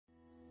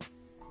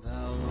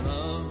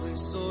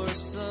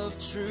source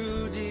of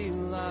true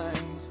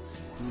delight,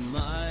 whom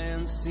I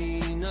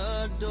unseen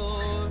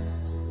adore.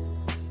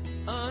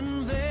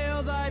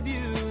 Unveil thy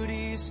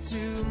beauties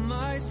to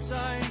my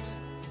sight,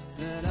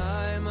 that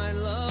I might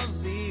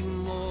love thee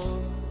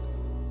more.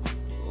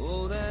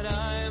 Oh, that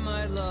I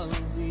might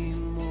love thee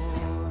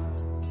more.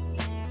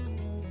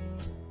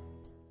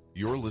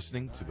 You're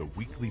listening to the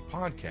weekly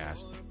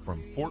podcast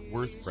from Fort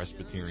Worth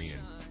Presbyterian.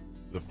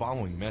 The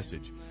following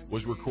message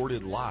was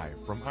recorded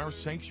live from our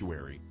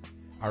sanctuary.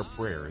 Our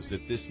prayer is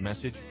that this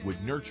message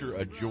would nurture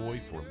a joy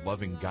for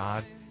loving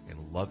God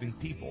and loving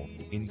people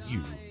in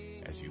you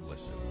as you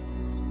listen.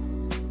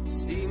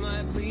 See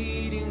my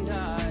bleeding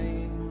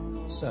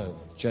dying. So,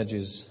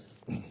 Judges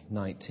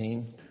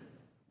 19.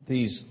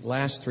 These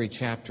last three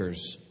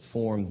chapters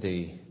form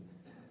the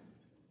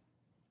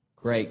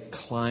great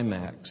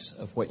climax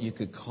of what you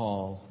could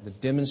call the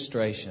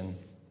demonstration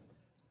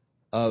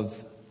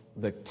of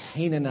the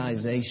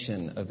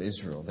Canaanization of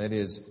Israel. That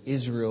is,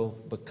 Israel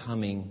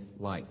becoming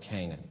like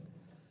Canaan.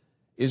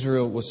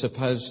 Israel was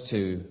supposed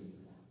to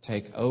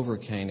take over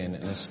Canaan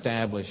and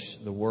establish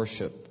the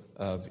worship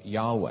of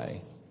Yahweh.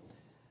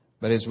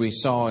 But as we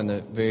saw in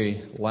the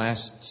very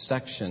last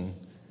section,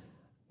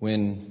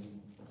 when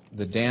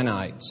the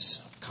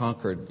Danites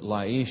conquered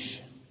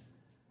Laish,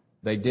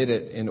 they did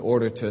it in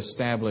order to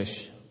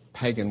establish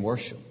pagan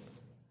worship.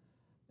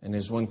 And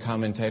as one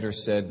commentator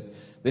said,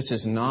 this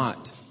is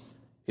not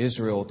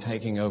Israel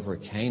taking over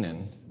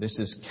Canaan. This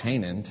is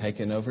Canaan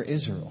taking over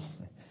Israel,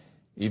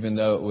 even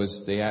though it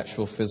was the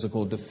actual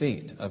physical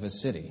defeat of a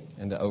city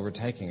and the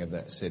overtaking of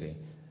that city.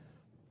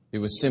 It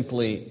was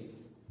simply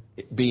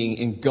being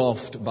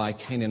engulfed by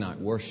Canaanite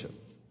worship.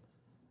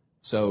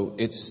 So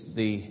it's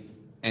the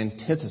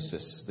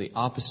antithesis, the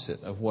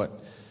opposite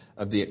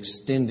of the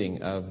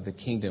extending of the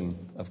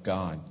kingdom of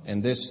God.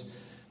 And this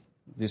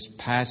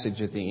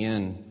passage at the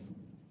end,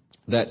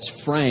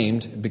 that's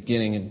framed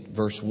beginning in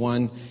verse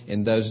 1.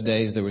 In those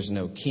days there was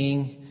no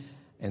king.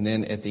 And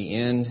then at the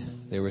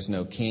end, there was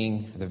no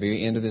king. At the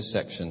very end of this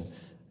section,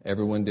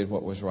 everyone did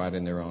what was right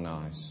in their own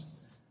eyes.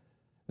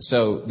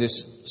 So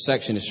this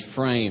section is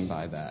framed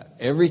by that.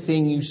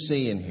 Everything you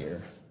see in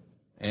here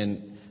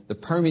and the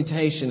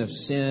permutation of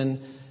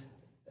sin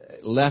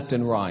left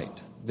and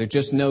right, they're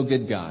just no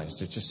good guys.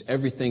 They're just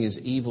everything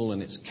is evil,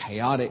 and it's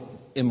chaotic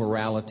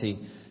immorality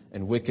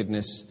and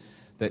wickedness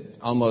that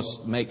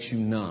almost makes you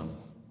numb.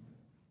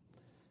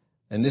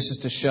 And this is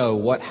to show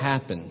what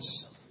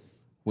happens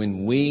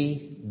when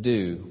we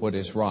do what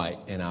is right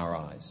in our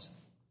eyes.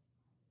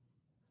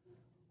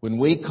 When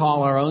we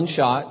call our own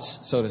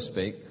shots, so to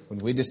speak, when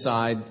we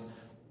decide,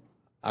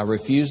 I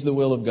refuse the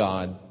will of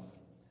God,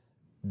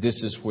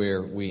 this is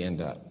where we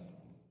end up.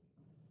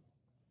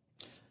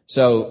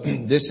 So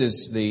this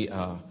is the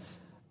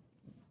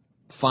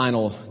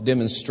final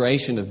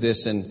demonstration of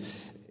this, and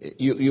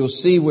you'll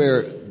see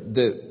where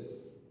the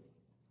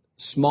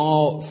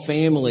small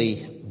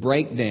family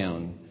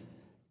breakdown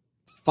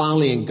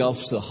finally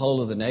engulfs the whole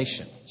of the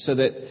nation, so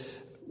that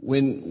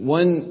when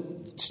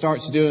one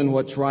starts doing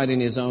what's right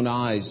in his own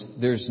eyes,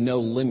 there's no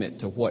limit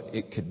to what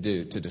it could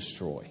do to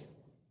destroy.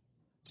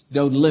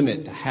 No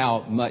limit to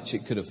how much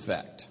it could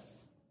affect.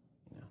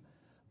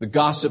 The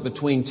gossip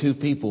between two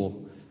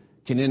people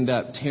can end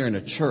up tearing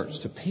a church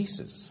to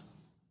pieces.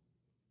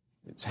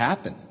 It's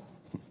happened.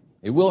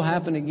 It will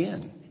happen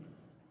again.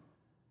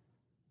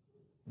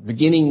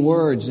 Beginning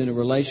words in a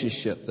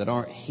relationship that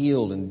aren't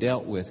healed and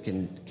dealt with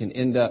can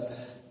end up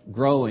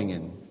growing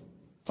and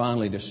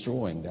finally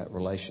destroying that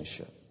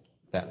relationship,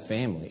 that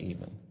family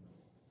even.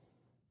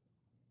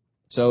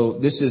 So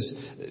this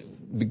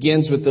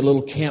begins with the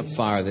little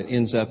campfire that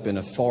ends up in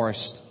a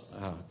forest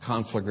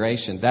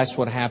conflagration. That's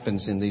what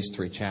happens in these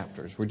three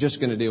chapters. We're just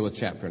going to deal with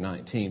chapter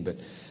 19, but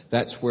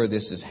that's where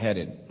this is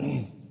headed.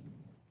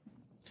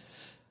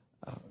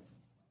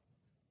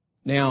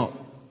 Now,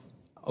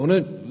 I want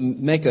to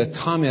make a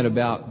comment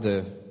about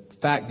the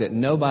fact that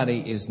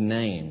nobody is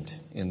named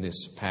in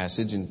this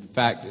passage. In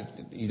fact,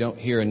 you don't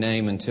hear a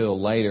name until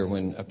later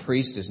when a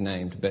priest is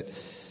named. But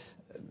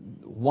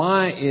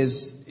why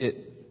is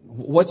it?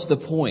 What's the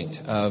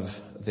point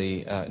of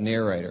the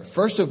narrator?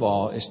 First of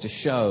all, is to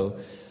show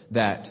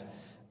that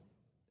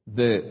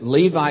the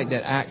Levite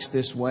that acts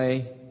this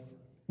way,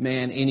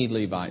 man, any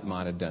Levite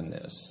might have done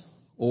this.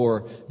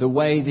 Or the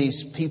way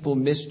these people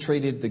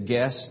mistreated the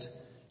guest,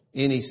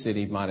 any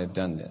city might have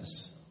done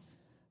this.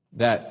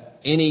 That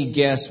any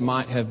guest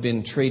might have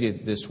been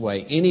treated this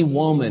way. Any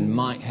woman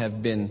might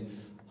have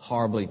been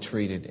horribly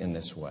treated in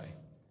this way.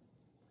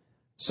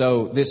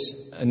 So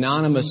this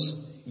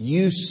anonymous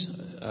use,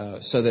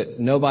 so that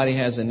nobody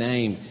has a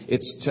name,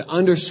 it's to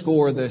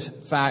underscore the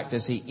fact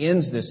as he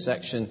ends this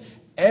section,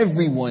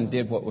 everyone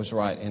did what was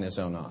right in his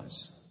own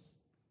eyes.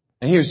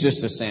 And here's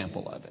just a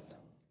sample of it.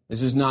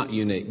 This is not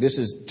unique. This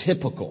is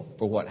typical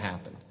for what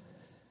happened.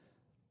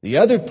 The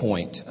other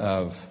point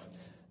of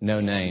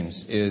no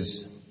names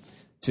is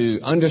to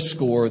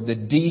underscore the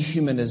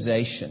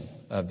dehumanization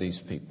of these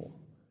people.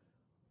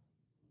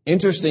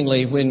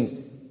 Interestingly,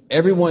 when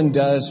one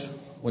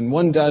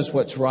does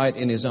what's right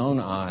in his own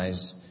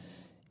eyes,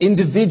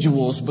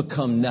 individuals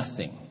become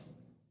nothing.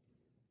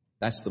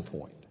 That's the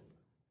point.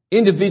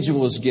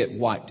 Individuals get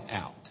wiped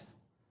out.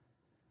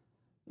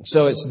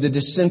 So it's the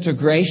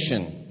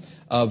disintegration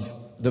of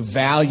the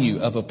value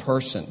of a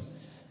person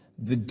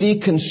that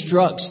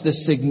deconstructs the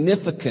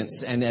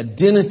significance and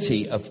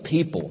identity of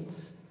people,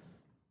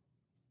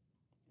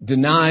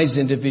 denies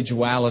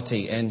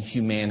individuality and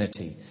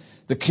humanity.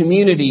 The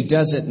community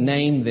doesn't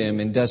name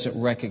them and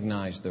doesn't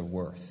recognize their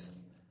worth.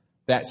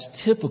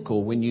 That's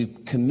typical when you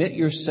commit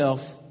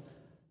yourself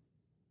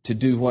to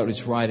do what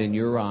is right in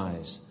your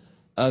eyes.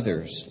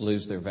 Others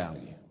lose their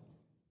value.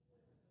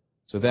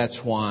 So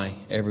that's why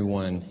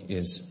everyone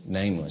is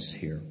nameless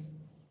here.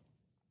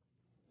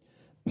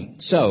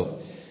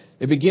 So,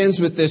 it begins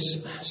with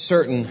this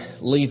certain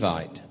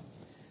Levite.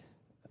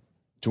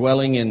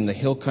 Dwelling in the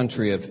hill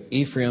country of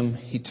Ephraim,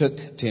 he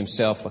took to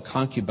himself a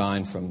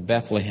concubine from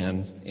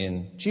Bethlehem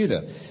in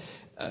Judah.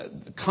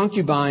 The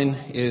concubine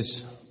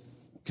is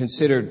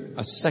considered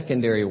a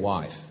secondary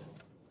wife.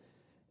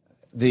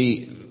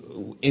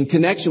 In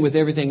connection with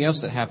everything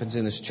else that happens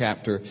in this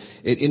chapter,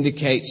 it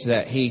indicates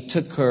that he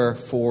took her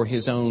for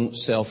his own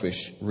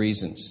selfish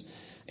reasons.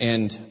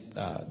 And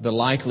the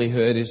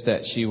likelihood is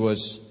that she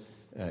was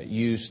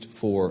used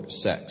for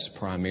sex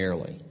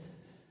primarily.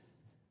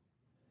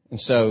 And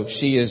so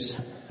she is,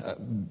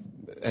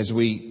 as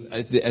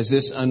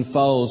this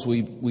unfolds,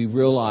 we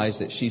realize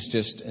that she's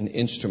just an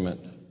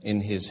instrument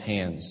in his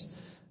hands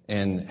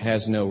and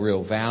has no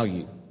real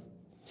value.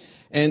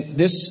 And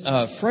this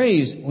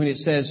phrase, when it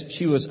says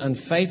she was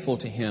unfaithful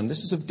to him,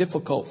 this is a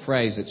difficult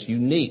phrase. It's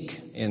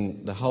unique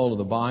in the whole of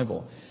the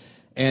Bible.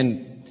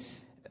 And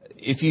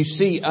if you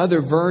see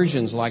other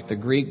versions, like the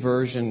Greek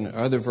version, or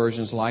other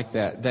versions like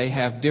that, they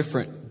have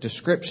different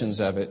descriptions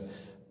of it,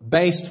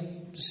 based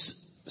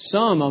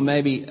some on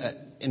maybe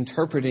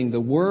interpreting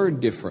the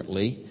word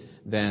differently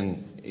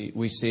than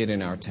we see it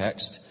in our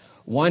text.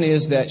 One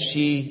is that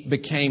she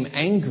became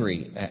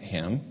angry at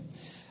him.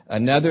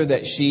 Another,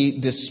 that she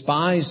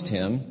despised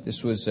him.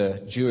 This was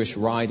a Jewish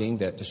writing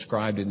that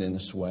described it in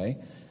this way.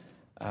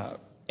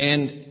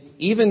 And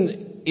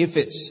even if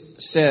it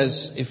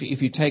says,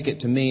 if you take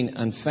it to mean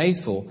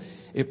unfaithful,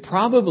 it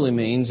probably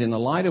means, in the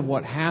light of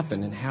what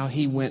happened and how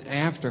he went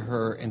after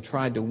her and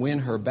tried to win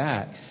her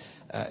back,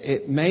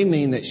 it may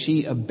mean that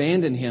she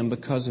abandoned him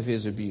because of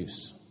his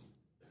abuse,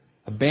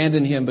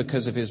 abandoned him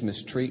because of his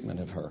mistreatment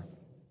of her.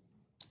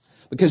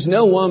 Because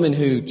no woman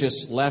who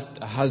just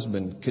left a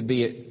husband could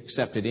be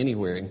accepted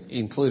anywhere,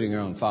 including her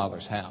own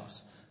father's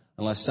house,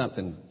 unless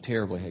something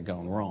terribly had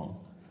gone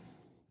wrong.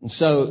 And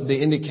so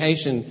the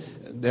indication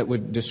that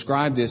would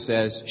describe this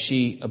as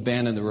she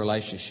abandoned the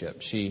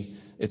relationship.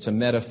 It's a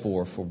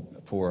metaphor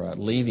for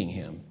leaving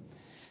him.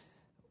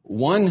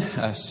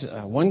 A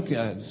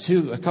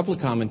couple of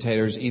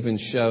commentators even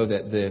show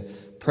that the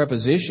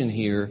preposition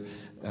here,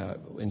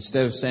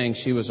 instead of saying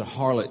she was a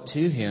harlot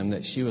to him,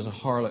 that she was a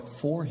harlot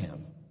for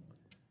him.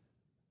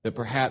 That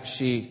perhaps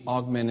she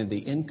augmented the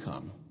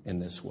income in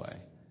this way.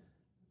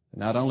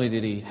 Not only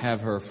did he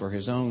have her for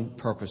his own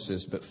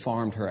purposes, but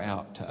farmed her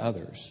out to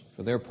others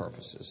for their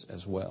purposes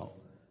as well.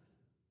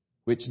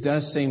 Which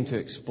does seem to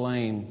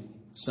explain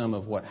some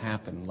of what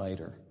happened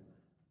later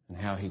and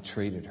how he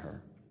treated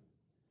her.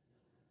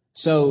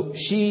 So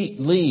she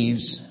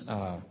leaves,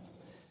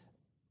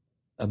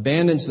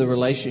 abandons the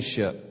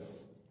relationship,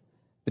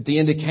 but the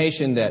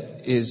indication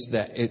that is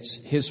that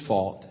it's his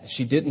fault.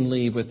 She didn't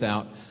leave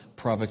without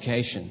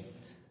provocation.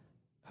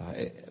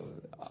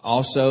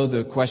 Also,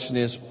 the question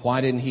is, why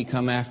didn't he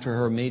come after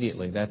her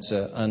immediately? That's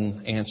an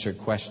unanswered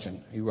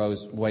question. He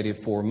waited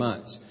 4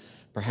 months.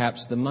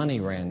 Perhaps the money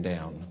ran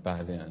down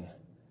by then.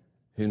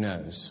 Who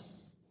knows?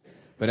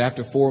 But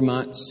after 4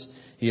 months,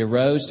 he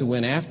arose to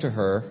went after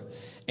her.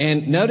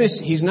 And notice,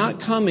 he's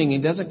not coming. He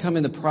doesn't come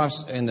in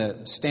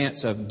the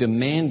stance of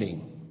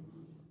demanding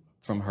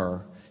from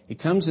her. He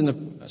comes in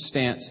the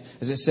stance,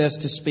 as it says,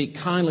 to speak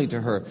kindly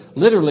to her.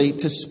 Literally,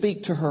 to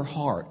speak to her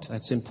heart.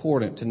 That's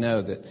important to know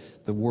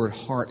that the word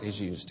heart is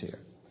used here.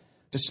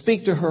 To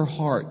speak to her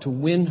heart, to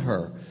win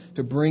her,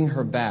 to bring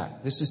her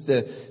back. This is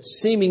the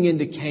seeming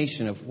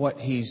indication of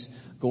what he's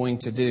going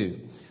to do.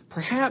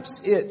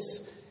 Perhaps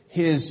it's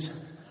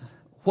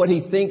what he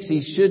thinks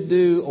he should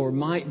do or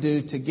might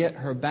do to get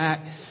her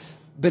back.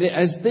 But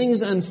as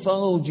things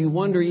unfold, you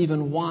wonder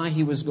even why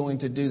he was going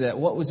to do that.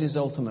 What was his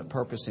ultimate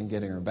purpose in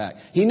getting her back?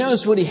 He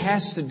knows what he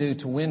has to do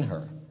to win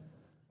her.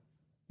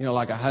 You know,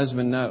 like a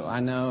husband,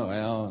 I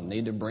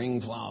need to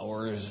bring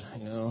flowers,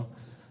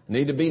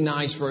 need to be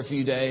nice for a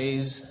few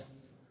days,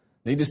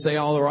 need to say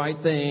all the right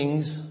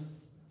things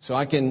so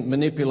I can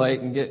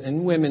manipulate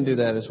and women do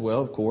that as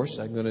well, of course.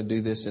 I'm going to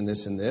do this and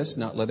this and this,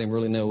 not let him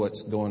really know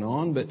what's going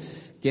on, but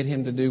get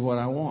him to do what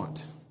I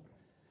want.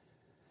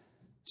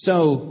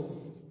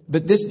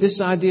 But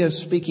this idea of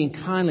speaking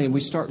kindly, and we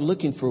start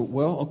looking for,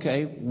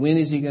 when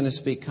is he going to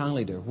speak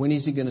kindly to her? When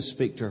is he going to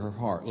speak to her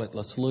heart?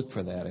 Let's look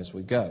for that as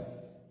we go.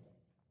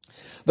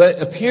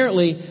 But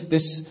apparently,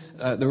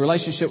 the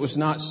relationship was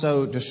not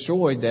so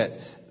destroyed that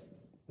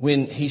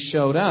when he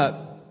showed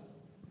up,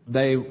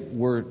 they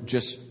were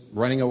just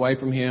running away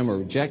from him or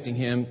rejecting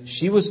him,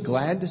 she was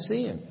glad to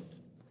see him.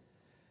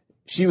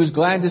 She was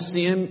glad to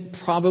see him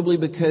probably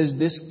because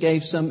this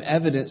gave some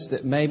evidence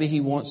that maybe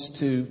he wants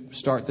to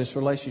start this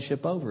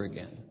relationship over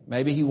again.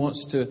 Maybe he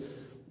wants to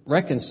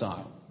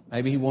reconcile.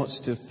 Maybe he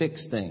wants to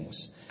fix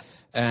things.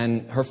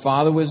 And her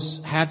father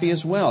was happy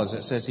as well. As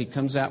it says, he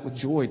comes out with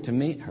joy to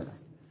meet her.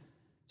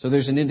 So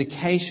there's an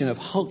indication of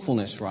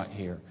hopefulness right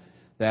here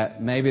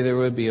that maybe there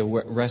would be a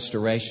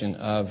restoration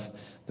of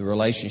the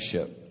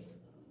relationship.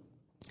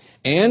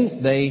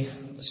 And they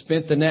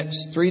spent the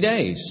next 3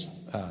 days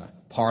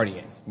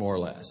partying, more or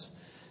less.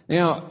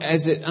 Now,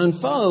 as it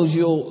unfolds,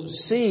 you'll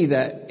see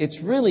that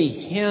it's really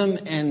him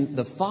and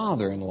the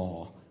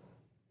father-in-law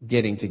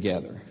getting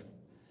together.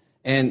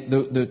 And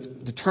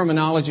the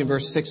terminology in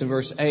verse 6 and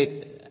verse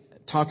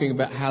 8, talking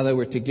about how they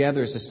were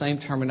together, is the same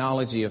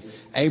terminology of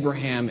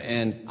Abraham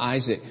and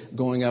Isaac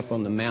going up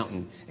on the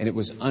mountain. And it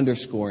was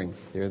underscoring,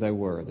 there they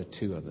were, the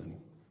two of them.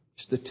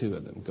 Just the two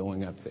of them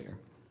going up there.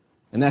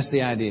 And that's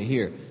the idea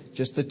here,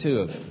 just the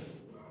two of them.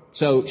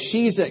 So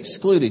she's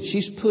excluded.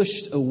 She's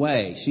pushed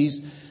away.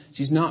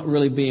 She's not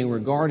really being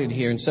regarded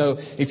here. And so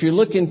if you're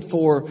looking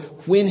for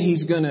when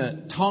he's going to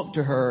talk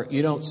to her,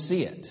 you don't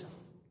see it.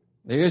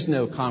 There is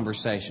no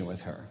conversation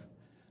with her.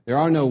 There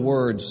are no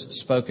words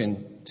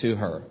spoken to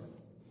her.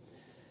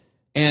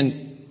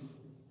 And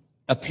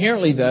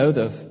apparently, though,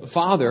 the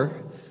father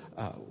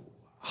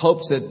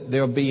hopes that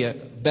there'll be a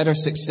better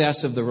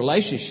success of the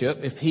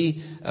relationship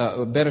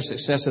a better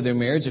success of their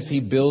marriage if he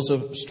builds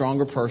a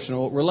stronger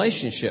personal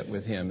relationship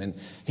with him. And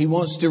he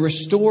wants to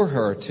restore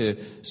her to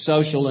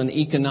social and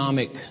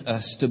economic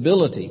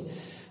stability.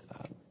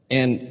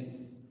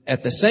 And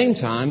at the same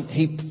time,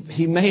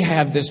 he may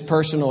have this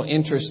personal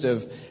interest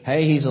of,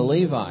 hey, he's a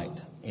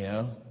Levite. You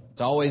know,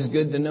 it's always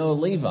good to know a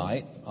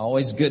Levite.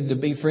 Always good to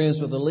be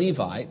friends with a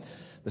Levite.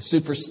 The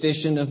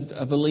superstition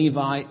of a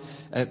Levite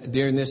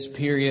during this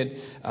period,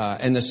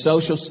 and the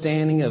social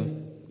standing of,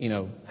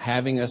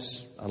 having a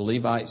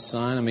Levite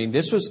son. I mean,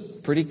 this was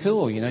pretty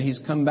cool. He's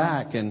come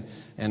back and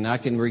I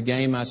can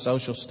regain my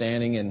social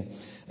standing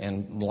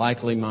and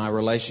likely my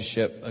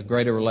relationship, a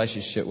greater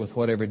relationship with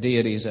whatever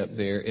deity's up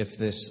there if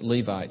this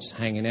Levite's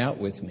hanging out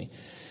with me.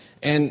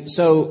 And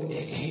so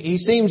he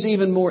seems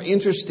even more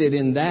interested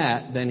in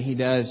that than he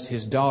does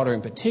his daughter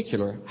in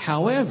particular.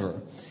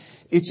 However,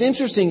 it's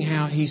interesting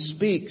how he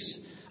speaks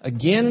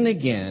again and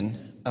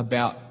again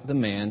about the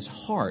man's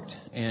heart.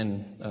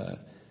 And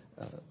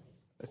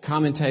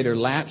commentator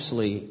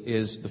Lapsley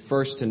is the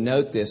first to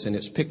note this, and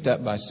it's picked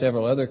up by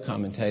several other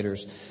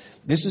commentators.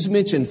 This is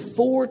mentioned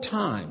 4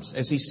 times,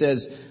 as he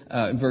says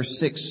in verse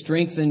 6,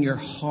 strengthen your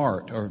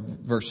heart, or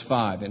verse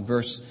 5. In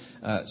verse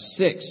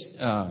 6,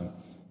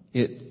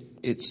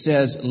 it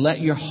says, let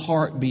your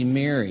heart be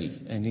merry.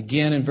 And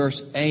again in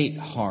verse 8,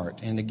 heart.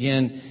 And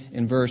again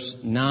in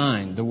verse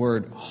 9, the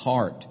word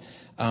heart.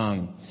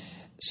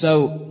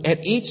 So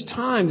at each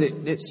time,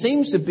 it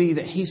seems to be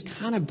that he's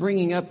kind of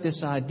bringing up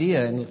this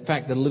idea. In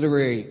fact, the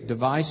literary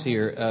device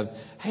here of,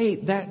 hey,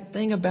 that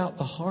thing about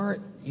the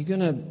heart, you're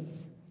going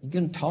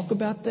to talk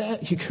about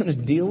that? You're going to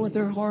deal with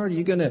her heart?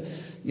 You're going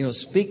to,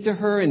 speak to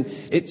her? And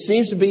it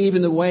seems to be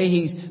even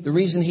the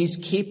reason he's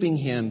keeping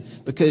him,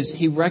 because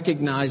he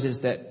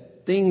recognizes that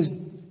things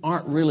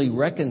aren't really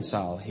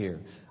reconciled here.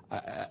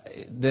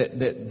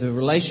 The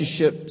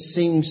relationship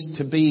seems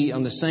to be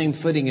on the same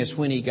footing as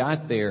when he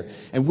got there.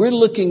 And we're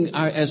looking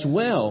as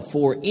well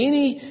for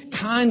any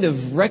kind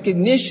of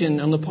recognition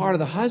on the part of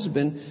the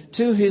husband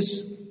to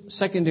his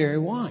secondary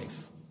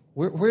wife.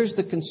 Where's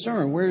the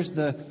concern? Where's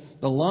the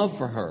love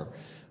for her?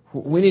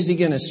 When is he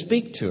going to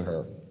speak to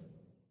her?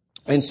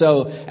 And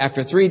so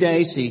after 3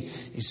 days,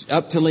 he's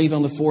up to leave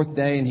on the 4th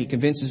day, and he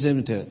convinces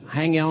him to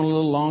hang out a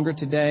little longer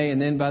today,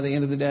 and then by the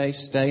end of the day,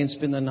 stay and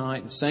spend the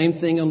night. Same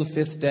thing on the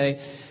 5th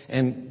day,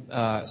 and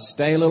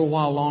stay a little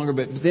while longer.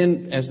 But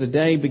then as the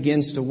day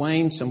begins to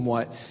wane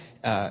somewhat,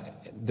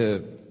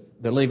 the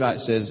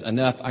Levite says,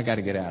 enough, I got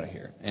to get out of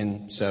here.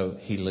 And so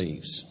he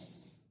leaves.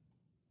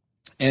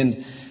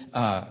 And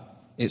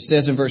it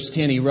says in verse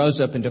 10, he rose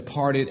up and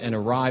departed and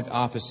arrived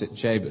opposite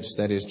Jebus,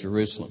 that is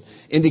Jerusalem,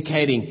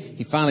 indicating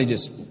he finally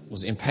just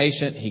was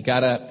impatient. He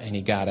got up and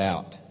he got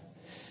out.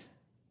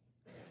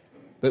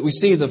 But we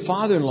see the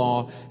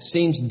father-in-law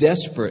seems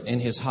desperate in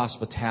his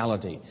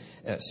hospitality,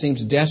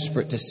 seems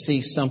desperate to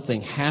see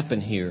something happen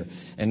here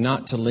and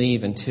not to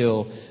leave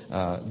until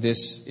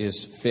this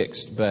is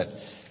fixed. But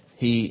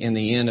he, in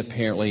the end,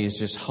 apparently is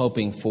just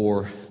hoping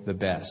for the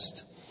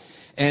best.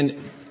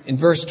 And in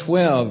verse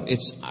 12,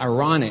 it's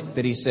ironic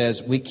that he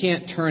says, we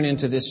can't turn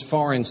into this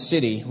foreign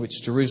city,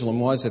 which Jerusalem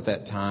was at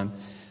that time.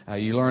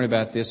 You learn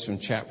about this from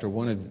chapter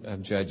 1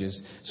 of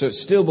Judges. So it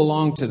still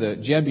belonged to the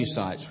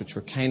Jebusites, which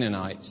were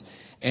Canaanites.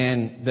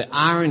 And the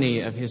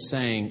irony of his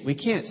saying, we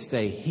can't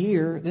stay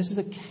here. This is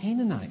a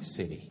Canaanite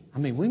city. I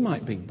mean, we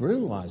might be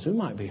brutalized. We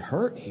might be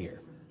hurt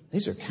here.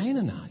 These are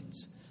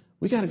Canaanites.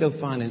 We got to go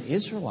find an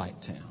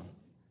Israelite town.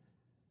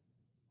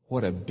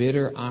 What a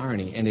bitter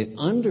irony. And it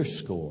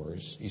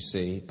underscores, you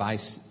see, by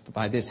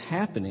this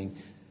happening,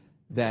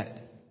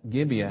 that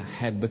Gibeah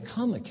had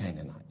become a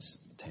Canaanite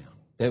town.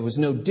 It was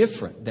no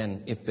different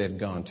than if they'd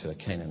gone to a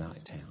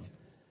Canaanite town.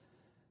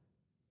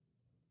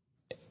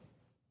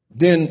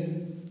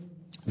 Then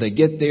they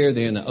get there,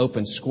 they're in the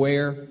open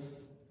square.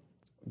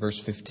 Verse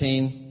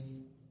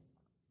 15.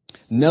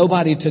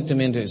 Nobody took them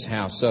into his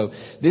house. So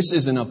this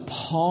is an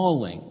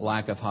appalling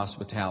lack of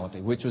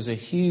hospitality, which was a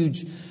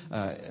huge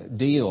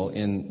deal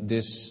in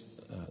this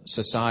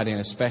society, and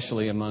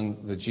especially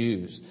among the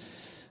Jews.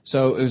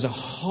 So it was a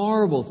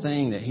horrible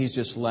thing that he's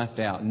just left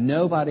out.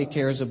 Nobody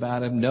cares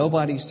about him.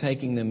 Nobody's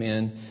taking them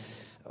in.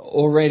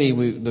 Already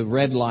the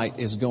red light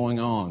is going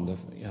on.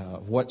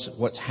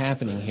 What's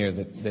happening here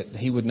that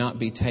he would not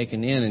be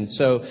taken in. And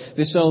so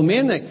this old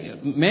man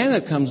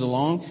that comes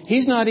along,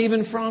 he's not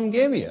even from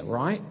Gibeah,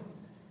 right?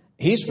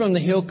 He's from the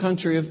hill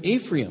country of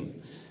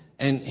Ephraim.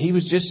 And he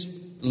was just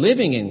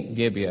living in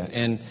Gibeah.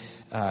 And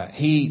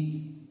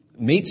he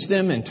meets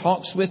them and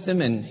talks with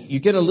them. And you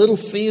get a little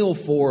feel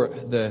for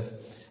the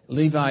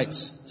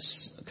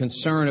Levite's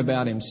concern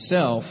about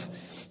himself,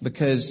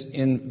 because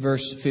in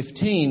verse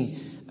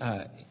 15,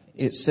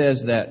 it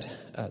says that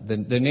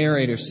the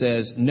narrator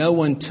says, no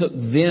one took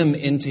them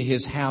into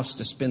his house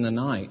to spend the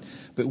night.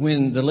 But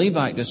when the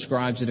Levite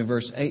describes it in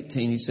verse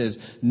 18, he says,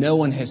 no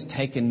one has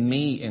taken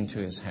me into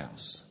his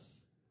house.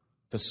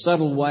 The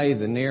subtle way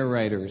the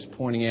narrator is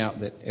pointing out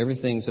that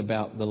everything's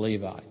about the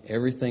Levite.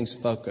 Everything's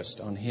focused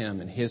on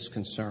him and his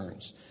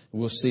concerns.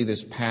 We'll see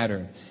this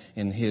pattern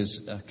in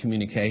his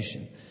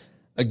communication.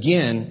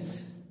 Again,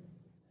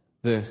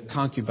 the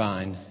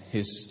concubine,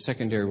 his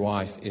secondary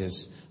wife,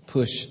 is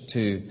pushed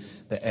to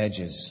the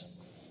edges.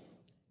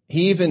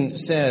 He even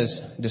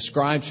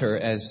describes her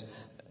as,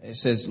 it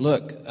says,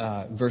 look,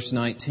 verse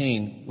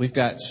 19, we've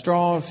got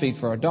straw to feed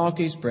for our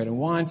donkeys, bread and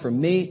wine for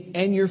me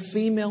and your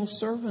female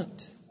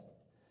servant.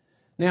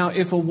 Now,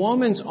 if a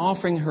woman's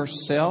offering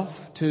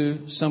herself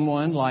to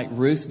someone like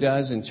Ruth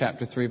does in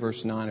chapter 3,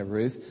 verse 9 of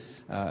Ruth,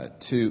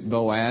 to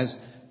Boaz,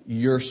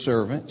 your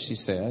servant, she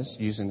says,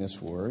 using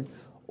this word,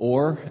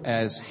 or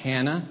as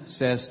Hannah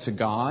says to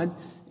God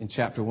in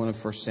chapter 1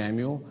 of 1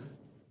 Samuel,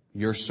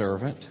 your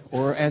servant,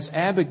 or as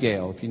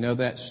Abigail, if you know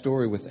that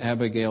story with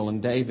Abigail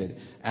and David.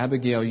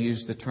 Abigail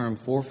used the term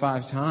 4 or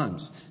 5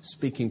 times,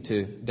 speaking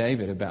to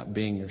David about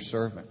being your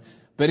servant.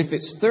 But if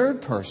it's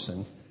third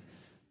person,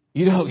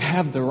 you don't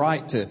have the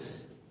right to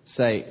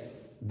say,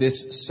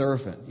 this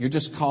servant. You're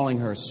just calling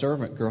her a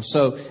servant girl.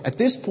 So at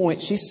this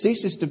point, she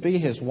ceases to be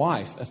his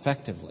wife,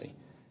 effectively.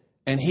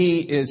 And he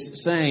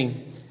is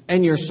saying,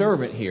 and your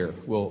servant here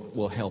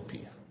will help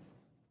you.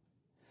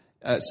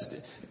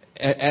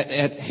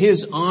 At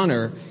his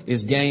honor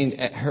is gained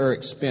at her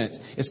expense.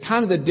 It's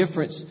kind of the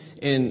difference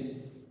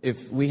in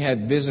if we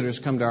had visitors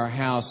come to our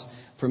house,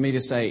 for me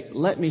to say,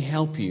 let me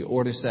help you,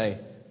 or to say,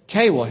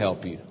 Kay will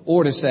help you,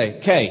 or to say,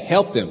 Kay,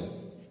 help them.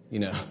 You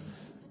know,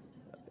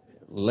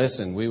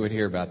 listen, we would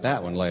hear about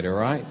that one later,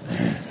 right?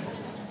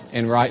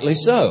 And rightly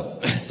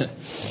so.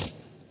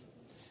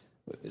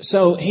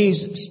 So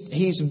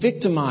he's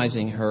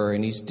victimizing her,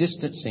 and he's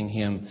distancing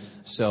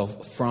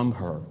himself from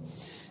her.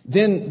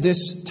 Then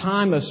this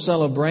time of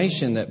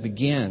celebration that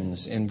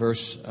begins in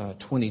verse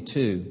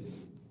 22.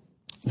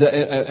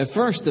 At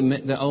first,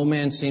 the old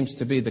man seems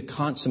to be the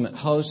consummate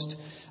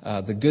host,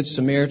 the good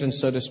Samaritan,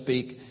 so to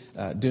speak,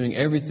 doing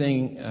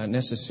everything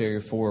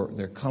necessary for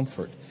their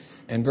comfort.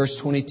 And verse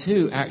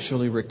 22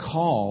 actually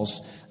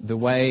recalls the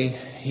way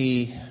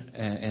he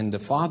and the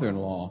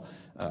father-in-law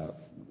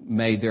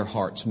made their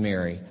hearts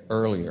merry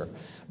earlier.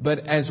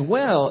 But as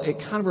well, it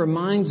kind of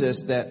reminds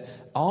us that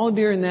all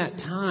during that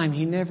time,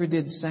 he never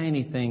did say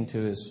anything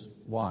to his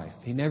wife.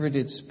 He never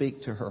did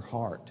speak to her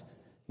heart.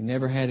 He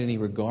never had any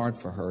regard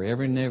for her. He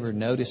never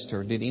noticed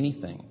her, did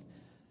anything.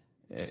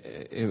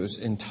 It was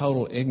in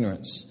total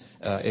ignorance,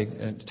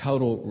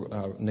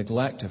 total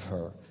neglect of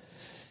her.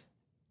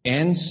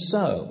 And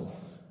so,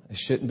 there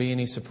shouldn't be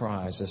any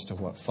surprise as to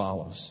what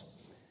follows.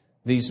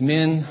 These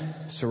men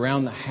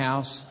surround the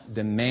house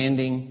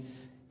demanding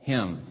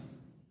him.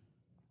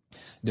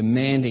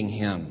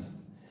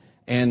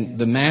 And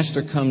the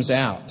master comes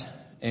out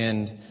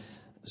and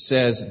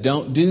says,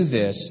 don't do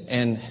this.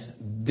 And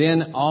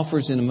then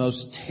offers in the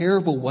most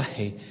terrible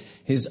way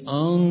his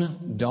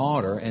own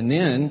daughter. And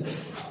then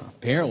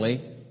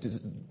apparently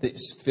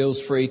feels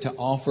free to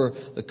offer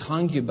the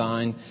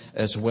concubine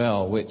as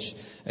well, which,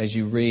 as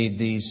you read,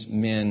 these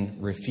men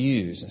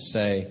refuse and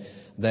say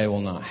they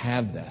will not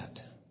have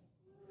that.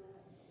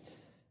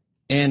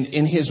 And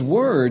in his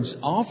words,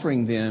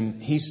 offering them,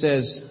 he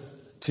says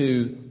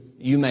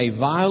you may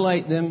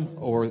violate them,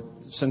 or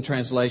some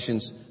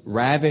translations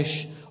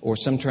ravish, or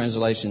some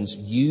translations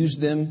use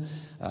them.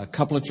 A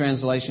couple of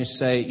translations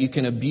say you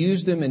can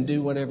abuse them and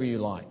do whatever you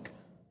like.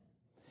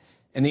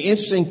 And the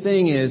interesting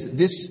thing is,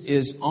 this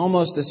is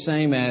almost the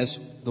same as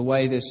the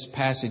way this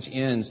passage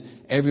ends.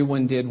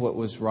 Everyone did what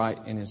was right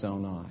in his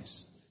own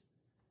eyes.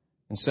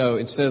 And so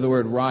instead of the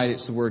word right,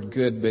 it's the word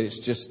good, but it's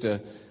just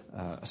a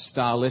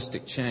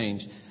stylistic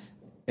change.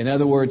 In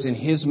other words, in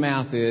his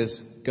mouth is,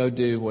 go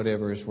do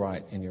whatever is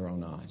right in your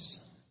own eyes.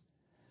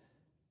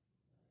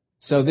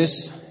 So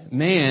this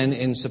man,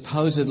 in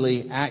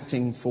supposedly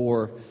acting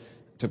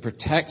to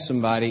protect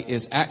somebody,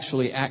 is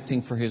actually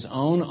acting for his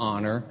own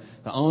honor,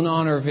 the own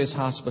honor of his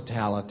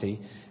hospitality,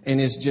 and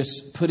is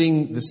just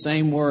putting the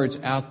same words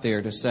out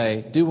there to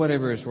say, do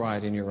whatever is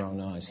right in your own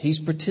eyes.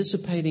 He's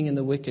participating in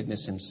the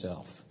wickedness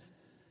himself.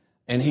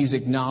 And he's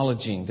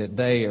acknowledging that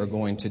they are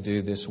going to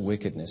do this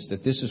wickedness,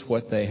 that this is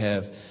what they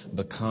have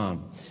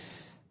become.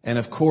 And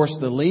of course,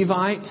 the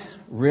Levite,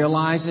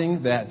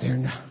 realizing that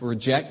they're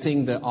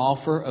rejecting the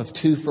offer of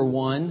 2 for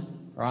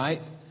 1,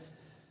 right?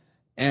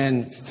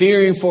 And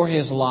fearing for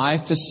his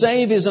life, to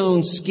save his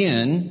own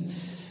skin,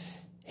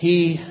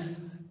 he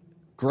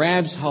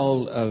grabs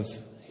hold of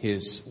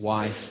his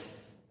wife,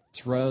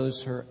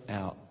 throws her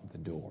out the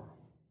door.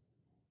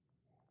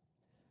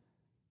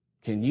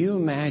 Can you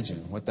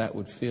imagine what that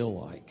would feel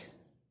like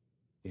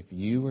if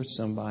you were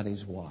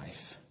somebody's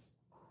wife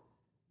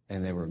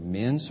and there were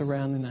men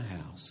surrounding the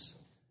house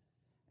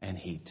and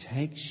he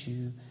takes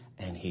you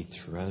and he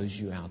throws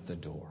you out the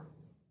door?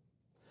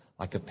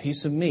 Like a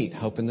piece of meat,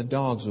 hoping the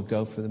dogs will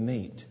go for the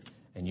meat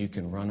and you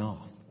can run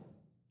off.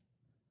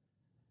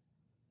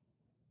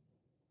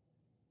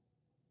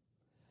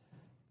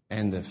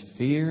 And the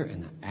fear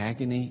and the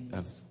agony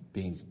of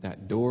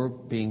that door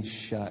being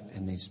shut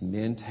and these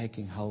men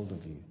taking hold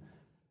of you,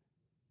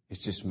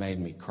 it's just made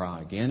me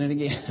cry again and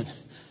again.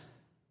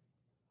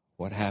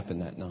 What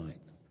happened that night?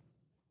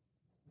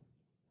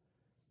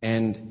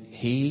 And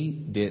he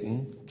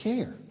didn't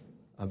care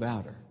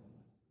about her.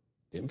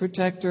 Didn't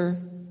protect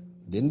her.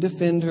 Didn't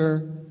defend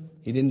her.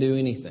 He didn't do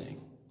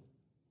anything.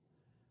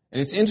 And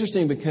it's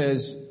interesting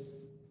because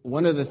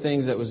one of the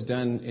things that was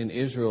done in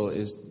Israel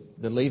is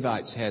the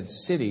Levites had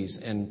cities,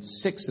 and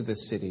 6 of the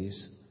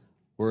cities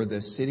were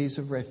the cities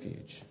of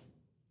refuge.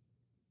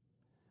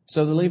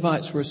 So the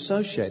Levites were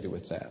associated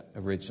with that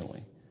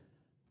originally.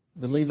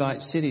 The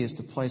Levite city is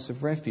the place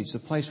of refuge, the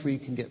place where you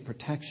can get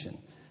protection.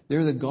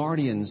 They're the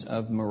guardians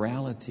of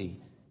morality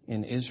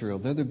in Israel.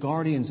 They're the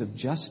guardians of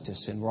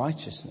justice and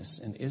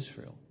righteousness in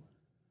Israel.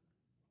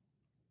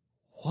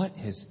 What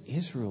has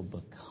Israel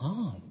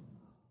become?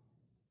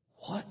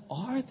 What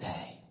are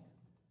they?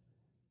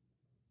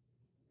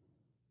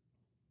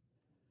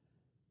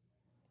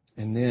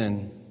 And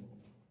then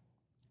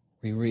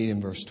we read in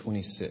verse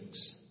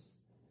 26,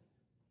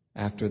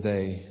 after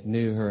they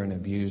knew her and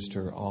abused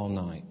her all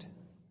night,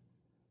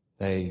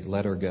 they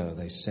let her go.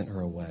 They sent her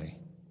away.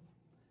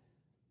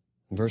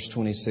 Verse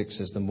 26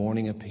 says, the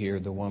morning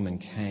appeared, the woman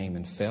came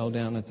and fell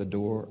down at the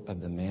door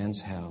of the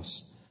man's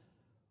house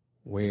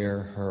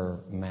where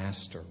her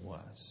master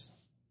was.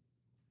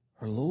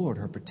 Her Lord,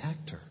 her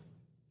protector.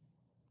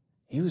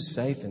 He was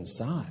safe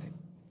inside.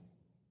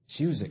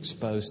 She was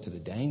exposed to the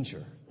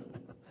danger.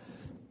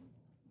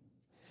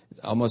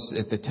 Almost,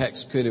 if the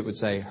text could, it would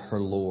say her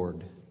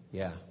Lord.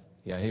 Yeah,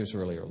 he was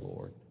really her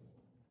Lord.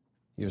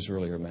 He was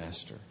really her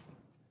master.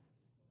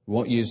 We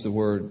won't use the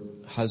word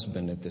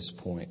husband at this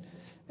point.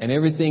 And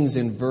everything's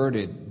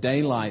inverted.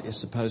 Daylight is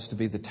supposed to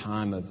be the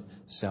time of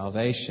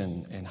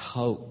salvation and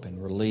hope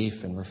and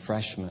relief and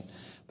refreshment.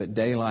 But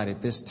daylight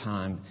at this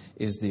time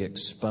is the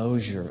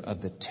exposure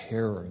of the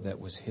terror that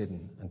was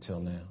hidden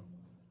until now.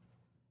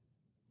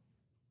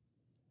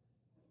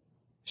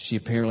 She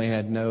apparently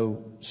had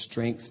no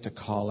strength to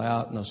call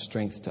out, no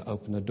strength to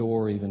open the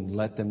door, even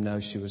let them know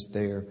she was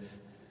there.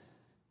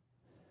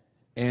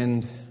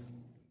 And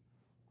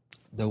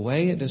the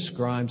way it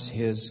describes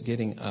his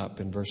getting up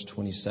in verse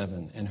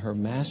 27, and her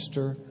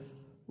master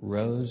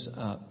rose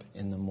up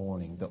in the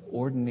morning. The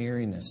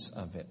ordinariness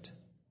of it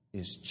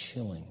is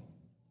chilling.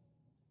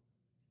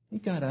 He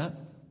got up,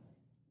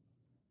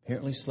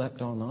 apparently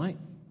slept all night,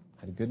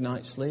 had a good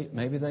night's sleep.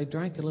 Maybe they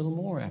drank a little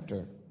more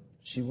after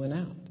she went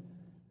out.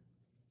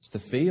 It's the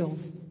feel.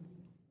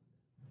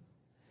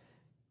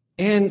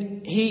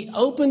 And he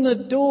opened the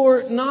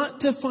door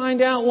not to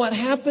find out what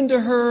happened to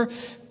her,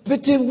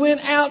 but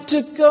went out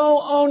to go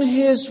on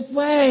his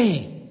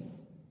way.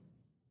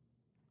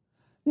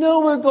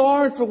 No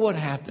regard for what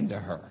happened to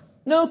her.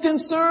 No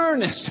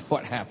concern as to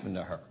what happened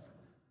to her.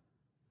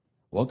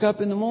 Woke up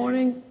in the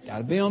morning, got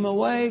to be on my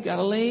way, got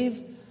to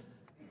leave.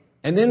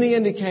 And then the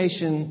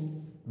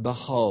indication,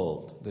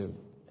 behold, the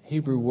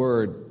Hebrew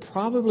word,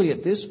 probably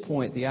at this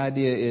point the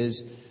idea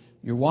is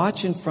you're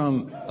watching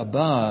from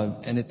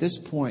above, and at this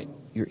point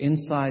you're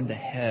inside the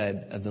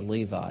head of the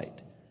Levite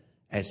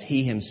as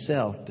he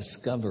himself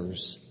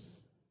discovers,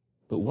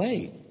 but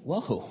wait,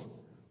 whoa,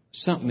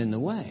 something in the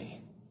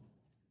way.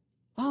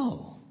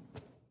 Oh,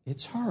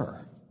 it's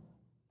her.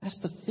 That's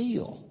the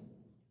feel.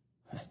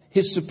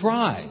 His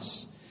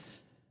surprise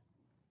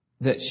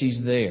that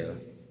she's there.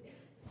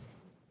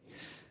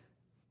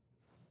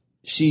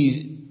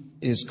 She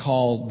is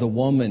called the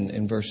woman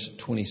in verse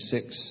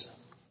 26,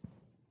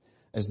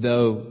 as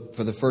though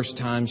for the first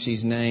time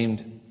she's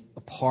named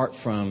apart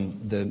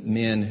from the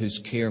men whose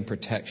care and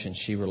protection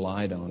she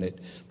relied on. It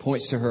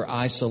points to her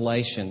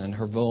isolation and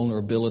her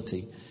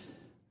vulnerability,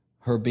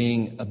 her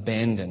being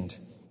abandoned.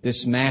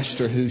 This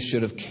master who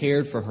should have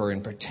cared for her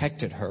and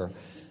protected her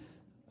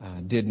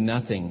did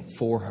nothing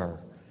for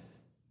her.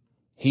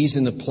 He's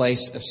in the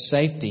place of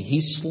safety. He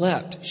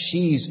slept.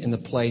 She's in the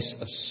place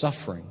of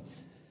suffering.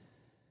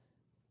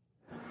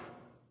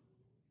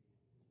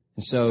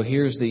 And so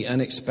here's the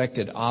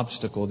unexpected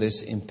obstacle,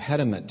 this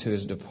impediment to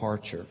his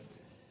departure.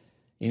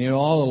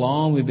 All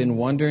along we've been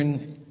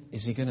wondering,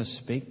 is he going to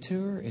speak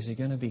to her? Is he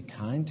going to be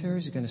kind to her?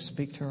 Is he going to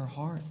speak to her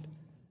heart?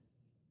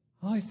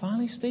 Oh, he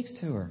finally speaks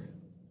to her.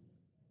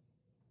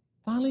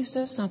 Finally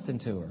says something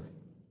to her.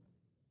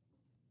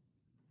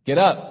 Get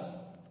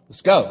up.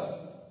 Let's go.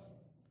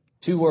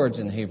 2 words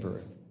in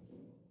Hebrew.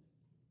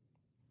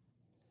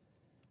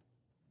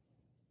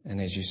 And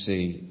as you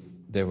see,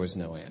 there was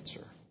no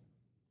answer.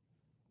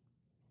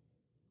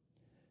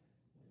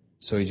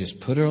 So he just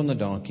put her on the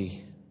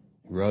donkey,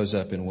 rose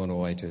up and went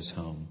away to his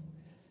home.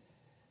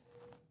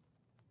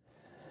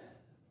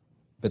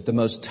 But the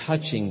most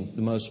touching,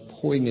 the most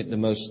poignant,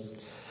 in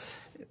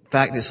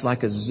fact, it's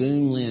like a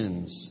zoom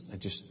lens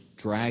that just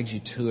drags you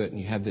to it, and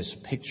you have this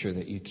picture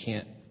that you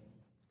can't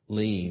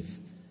leave.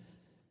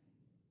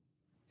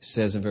 It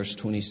says in verse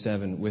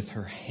 27, with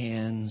her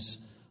hands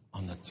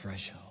on the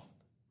threshold.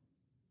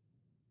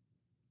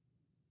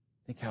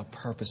 Think how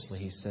purposely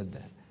he said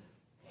that.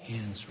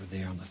 Hands were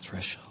there on the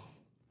threshold.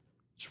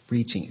 Just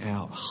reaching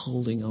out,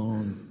 holding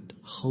on,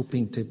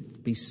 hoping to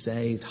be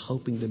saved,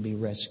 hoping to be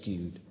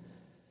rescued.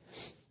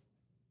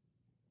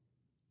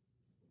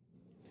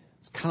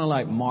 It's kind of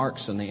like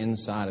marks on the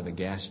inside of a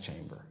gas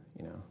chamber,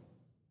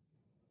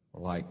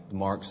 or like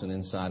marks on the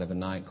inside of a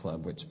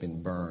nightclub which has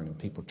been burned and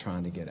people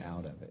trying to get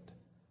out of it.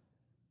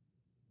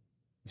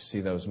 You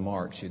see those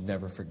marks, you'd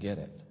never forget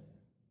it.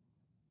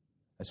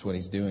 That's what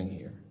he's doing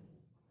here.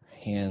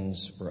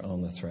 Hands were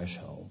on the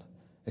threshold.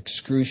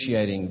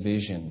 Excruciating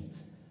vision,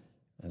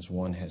 as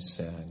one has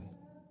said.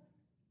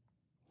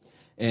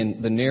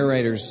 And the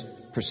narrator's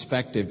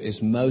perspective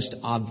is most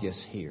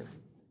obvious here.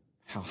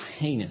 How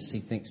heinous he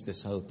thinks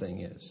this whole thing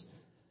is.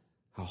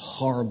 How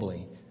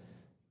horribly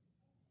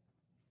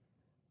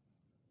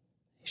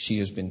she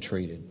has been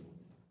treated.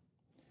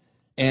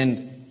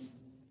 And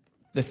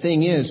the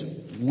thing is,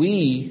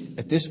 we,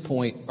 at this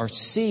point, are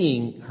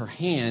seeing her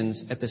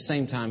hands at the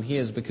same time he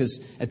is,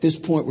 because at this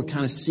point we're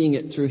kind of seeing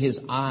it through his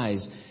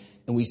eyes.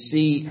 And we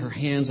see her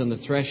hands on the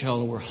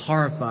threshold and we're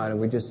horrified and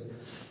we're just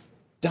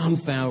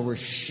dumbfounded, we're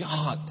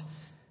shocked.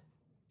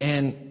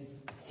 And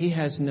he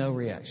has no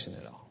reaction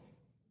at all.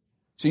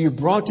 So you're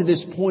brought to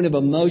this point of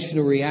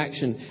emotional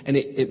reaction, and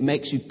it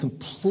makes you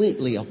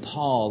completely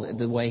appalled at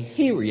the way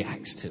he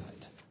reacts to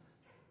it.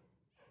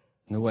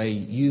 And the way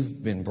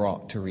you've been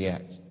brought to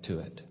react to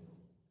it.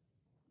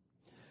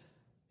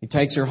 He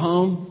takes her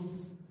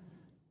home,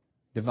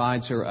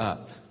 divides her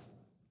up.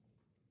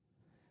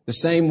 The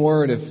same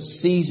word of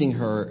seizing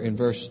her in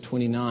verse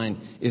 29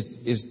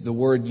 is the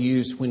word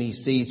used when he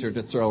seized her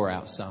to throw her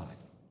outside.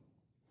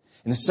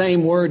 And the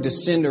same word to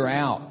send her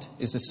out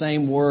is the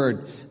same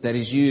word that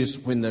is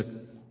used when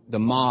the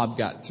mob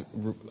got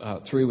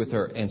through with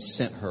her and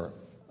sent her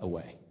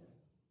away.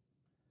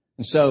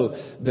 And so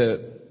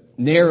the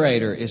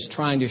narrator is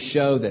trying to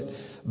show that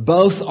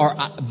both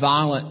are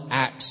violent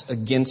acts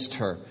against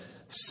her.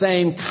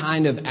 Same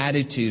kind of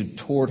attitude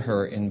toward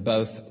her in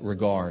both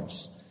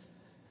regards.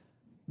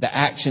 The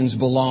actions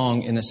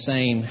belong in the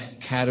same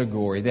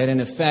category. That in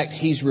effect,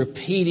 he's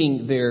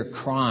repeating their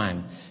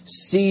crime,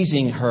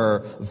 seizing her,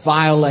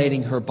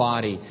 violating her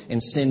body,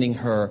 and sending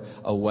her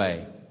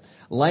away.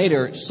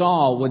 Later,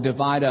 Saul would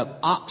divide up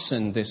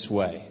oxen this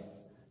way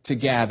to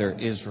gather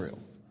Israel.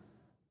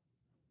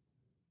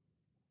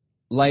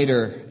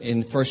 Later,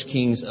 in 1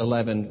 Kings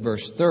 11,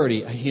 verse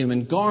 30, a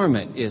human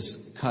garment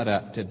is cut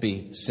up to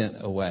be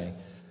sent away.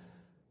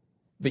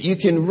 But you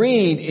can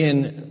read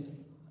in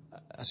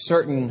a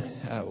certain,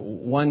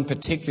 one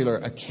particular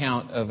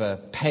account of a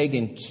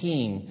pagan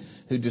king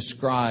who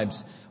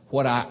describes,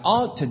 what I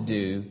ought to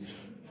do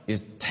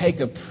is take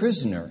a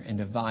prisoner and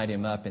divide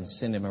him up and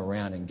send him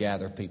around and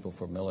gather people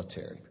for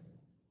military.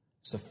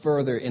 It's a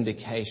further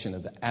indication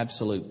of the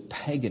absolute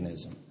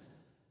paganism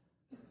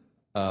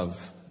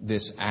of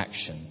this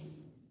action.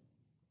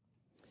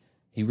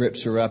 He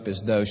rips her up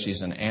as though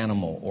she's an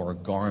animal or a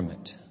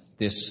garment.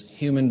 This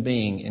human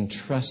being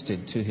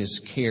entrusted to his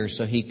care,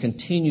 so he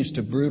continues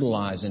to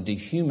brutalize and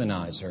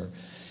dehumanize her.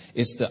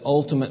 It's the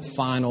ultimate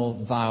final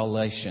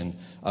violation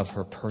of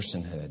her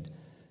personhood.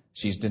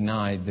 She's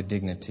denied the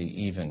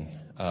dignity even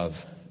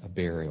of a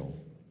burial.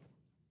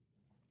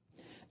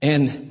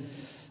 And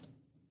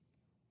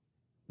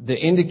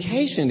the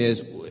indication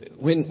is,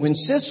 when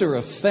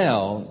Sisera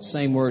fell,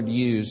 same word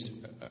used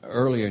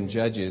earlier in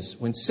Judges,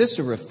 when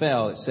Sisera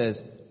fell, it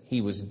says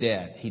he was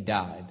dead, he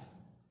died.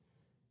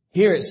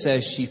 Here it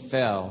says she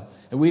fell,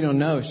 and we don't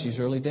know if she's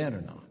really dead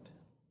or not.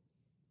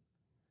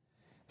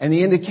 And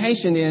the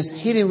indication is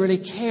he didn't really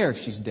care if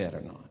she's dead or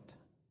not.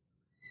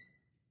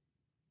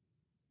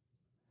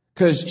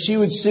 Because she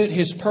would suit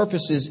his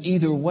purposes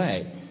either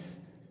way.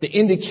 The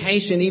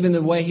indication, even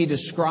the way he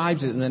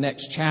describes it in the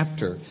next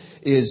chapter,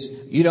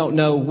 is you don't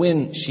know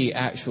when she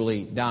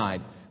actually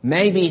died.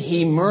 Maybe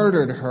he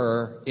murdered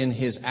her in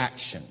his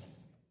action.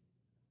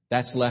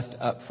 That's left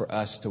up for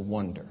us to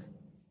wonder.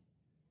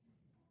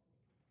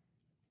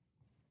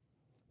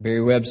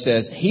 Barry Webb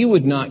says, he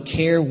would not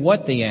care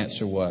what the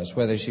answer was,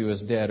 whether she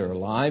was dead or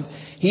alive.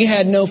 He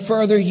had no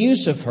further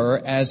use of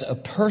her as a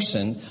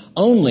person,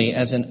 only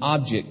as an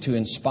object to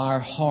inspire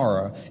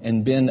horror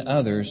and bend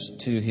others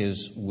to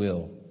his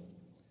will.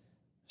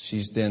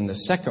 She's then the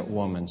second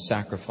woman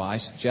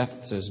sacrificed.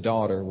 Jephthah's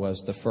daughter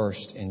was the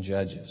first in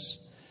Judges.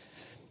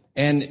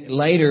 And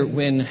later,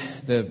 when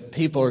the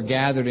people are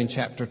gathered in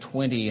chapter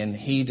 20 and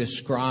he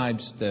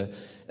describes the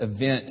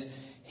event,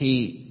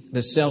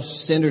 the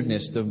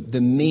self-centeredness,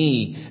 the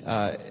me,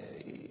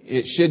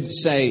 it should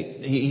say,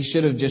 he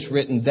should have just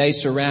written, they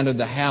surrounded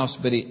the house,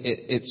 but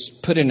it's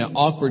put in an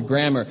awkward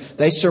grammar.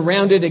 They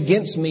surrounded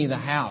against me the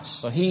house.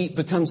 So he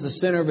becomes the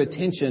center of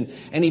attention,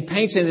 and he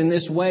paints it in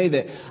this way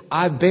that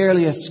I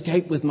barely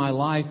escaped with my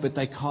life, but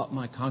they caught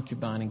my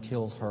concubine and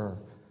killed her.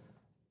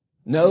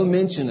 No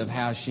mention of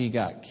how she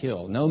got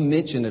killed. No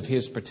mention of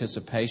his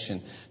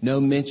participation. No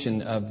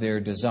mention of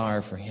their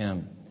desire for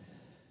him.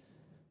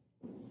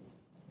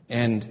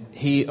 And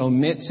he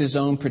omits his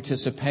own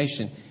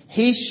participation.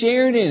 He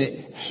shared in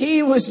it.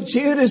 He was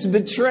Judas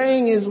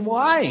betraying his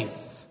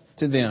wife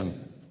to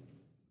them.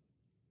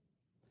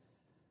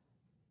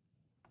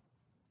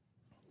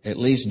 At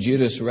least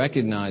Judas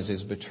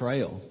recognizes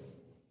betrayal.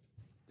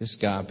 This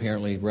guy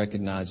apparently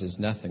recognizes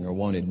nothing or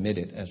won't admit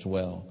it as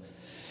well.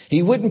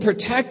 He wouldn't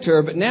protect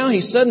her, but now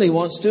he suddenly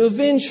wants to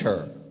avenge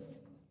her.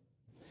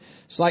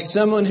 It's like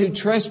someone who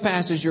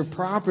trespasses your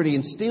property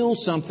and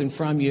steals something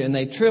from you, and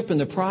they trip in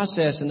the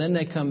process, and then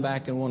they come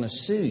back and want to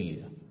sue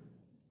you.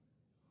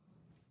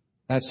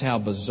 That's how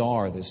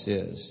bizarre this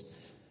is.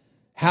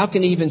 How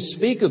can he even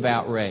speak of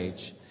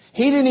outrage?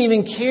 He didn't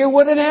even care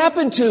what had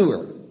happened to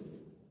her.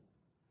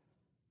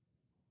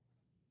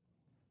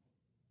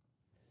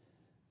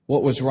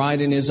 What was right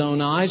in his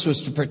own eyes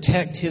was to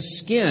protect his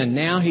skin.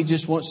 Now he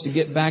just wants to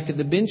get back at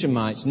the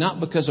Benjamites, not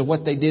because of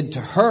what they did to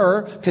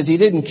her, because he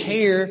didn't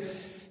care.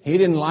 He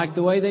didn't like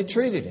the way they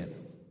treated him.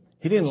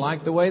 He didn't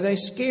like the way they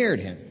scared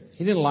him.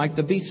 He didn't like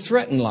to be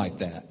threatened like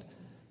that.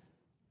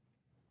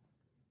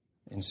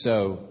 And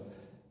so,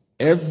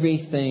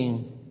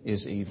 everything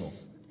is evil.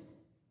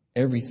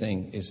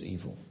 Everything is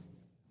evil.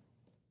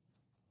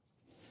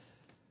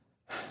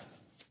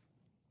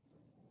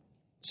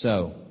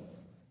 So,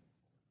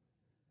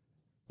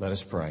 let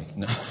us pray.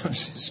 No, I'm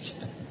just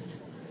kidding.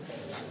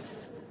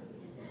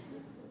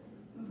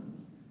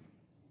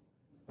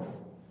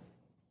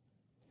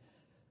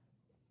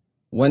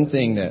 One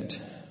thing that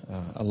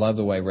I love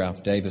the way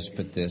Ralph Davis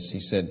put this. He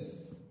said,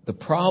 the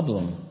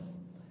problem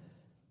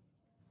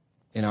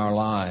in our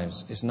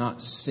lives is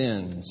not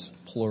sins,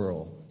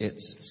 plural.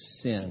 It's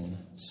sin,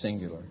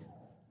 singular.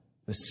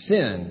 The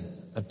sin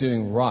of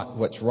doing right,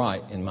 what's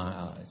right in my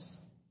eyes.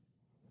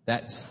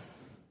 That's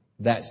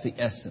the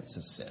essence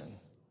of sin.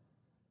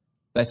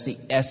 That's the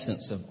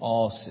essence of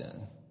all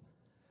sin.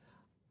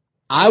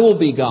 I will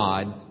be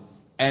God,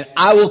 and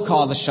I will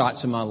call the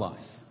shots in my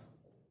life.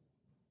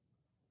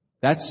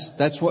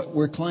 That's what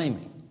we're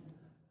claiming.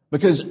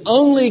 Because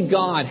only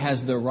God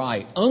has the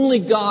right. Only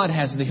God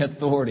has the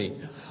authority.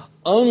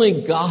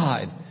 Only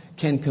God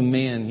can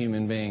command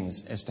human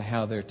beings as to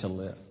how they're to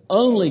live.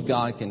 Only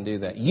God can do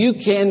that. You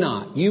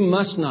cannot. You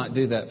must not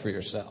do that for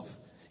yourself.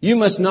 You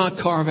must not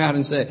carve out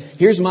and say,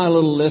 here's my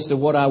little list of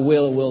what I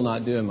will and will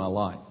not do in my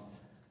life.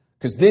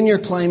 Because then you're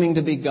claiming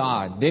to be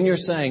God. Then you're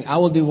saying, I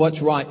will do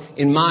what's right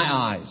in my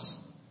eyes.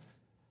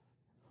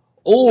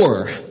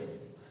 Or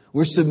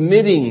we're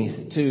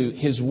submitting to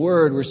His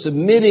Word. We're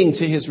submitting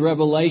to His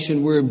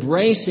revelation. We're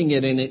embracing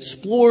it and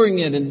exploring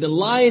it and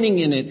delighting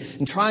in it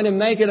and trying to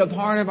make it a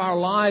part of our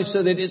lives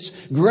so that its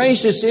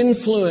gracious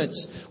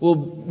influence will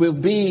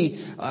be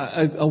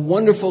a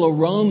wonderful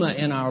aroma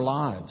in our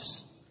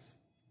lives.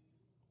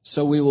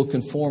 So we will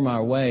conform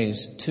our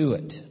ways to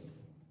it.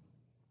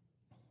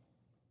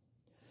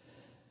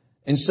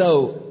 And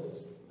so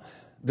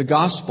the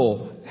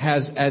gospel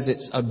has as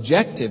its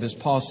objective, as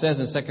Paul says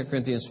in 2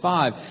 Corinthians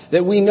 5,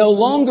 that we no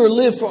longer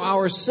live for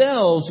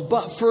ourselves,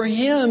 but for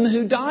Him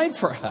who died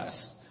for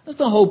us. That's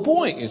the whole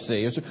point, you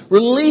see. It's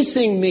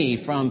releasing me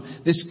from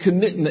this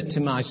commitment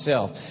to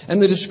myself.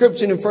 And the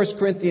description in 1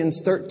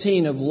 Corinthians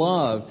 13 of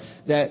love,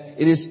 that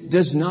it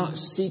does not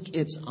seek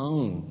its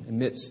own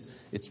amidst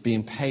its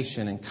being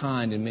patient and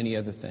kind and many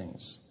other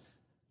things.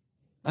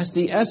 That's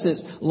the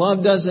essence.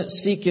 Love doesn't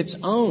seek its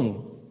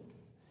own.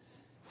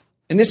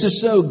 And this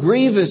is so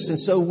grievous and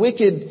so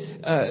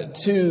wicked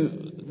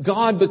to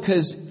God,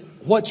 because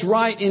what's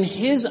right in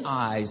His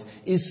eyes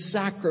is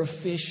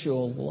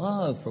sacrificial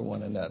love for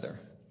one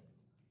another.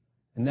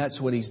 And that's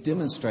what He's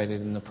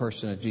demonstrated in the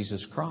person of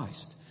Jesus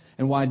Christ.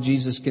 And why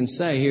Jesus can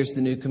say, here's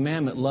the new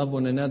commandment, love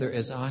one another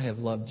as I have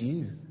loved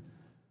you.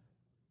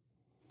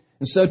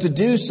 And so to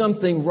do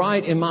something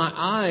right in my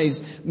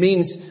eyes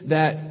means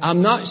that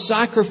I'm not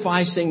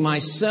sacrificing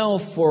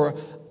myself for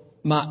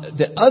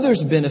the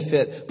others'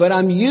 benefit, but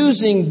I'm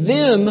using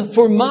them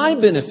for my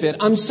benefit.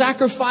 I'm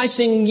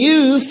sacrificing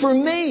you for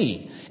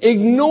me,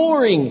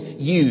 ignoring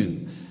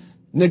you,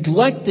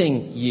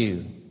 neglecting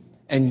you,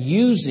 and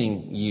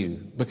using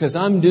you because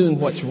I'm doing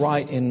what's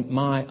right in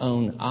my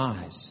own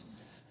eyes.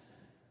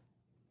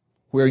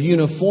 where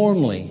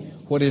uniformly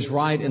what is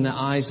right in the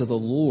eyes of the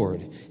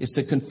Lord is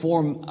to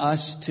conform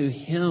us to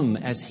Him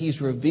as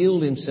He's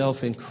revealed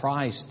Himself in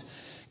Christ,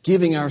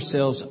 giving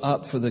ourselves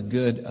up for the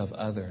good of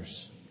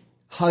others.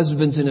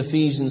 Husbands in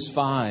Ephesians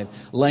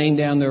 5, laying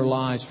down their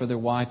lives for their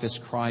wife as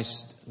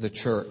Christ the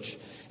church.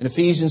 In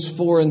Ephesians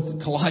 4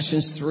 and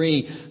Colossians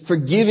 3,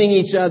 forgiving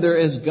each other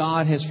as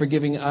God has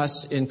forgiven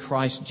us in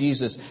Christ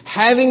Jesus.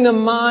 Having the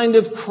mind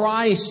of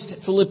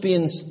Christ,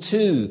 Philippians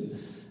 2,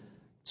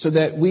 so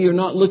that we are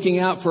not looking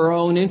out for our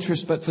own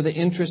interests, but for the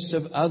interests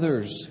of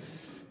others.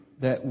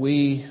 That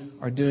we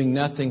are doing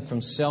nothing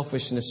from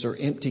selfishness or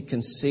empty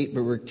conceit,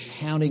 but we're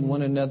counting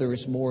one another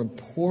as more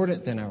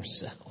important than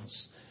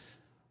ourselves.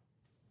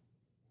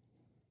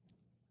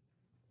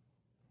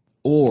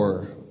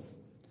 Or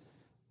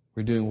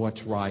we're doing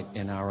what's right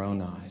in our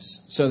own eyes.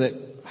 So that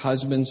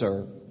husbands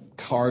are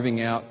carving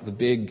out the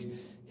big,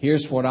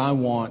 here's what I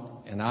want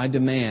and I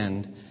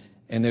demand.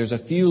 And there's a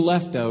few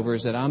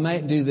leftovers that I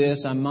might do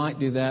this, I might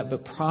do that,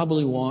 but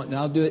probably won't. And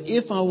I'll do it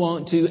if I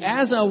want to,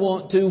 as I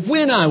want to,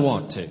 when I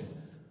want to.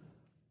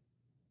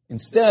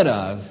 Instead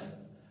of,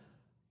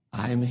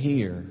 I'm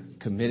here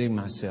committing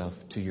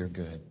myself to your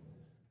good.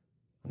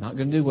 I'm not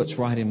going to do what's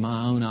right in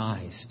my own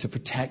eyes to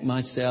protect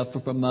myself, to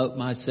promote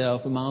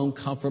myself, for my own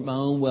comfort, my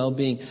own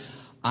well-being.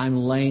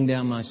 I'm laying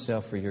down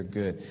myself for your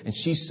good. And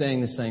she's saying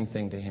the same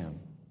thing to him.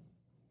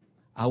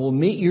 I will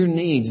meet your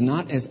needs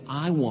not as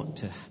I want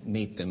to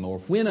meet them or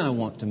when I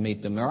want to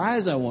meet them or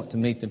as I want to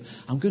meet them.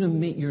 I'm going to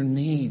meet your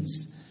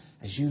needs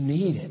as you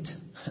need it.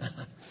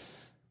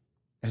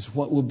 As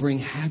what will bring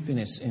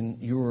happiness in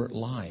your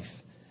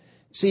life.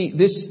 See,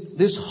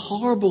 this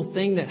horrible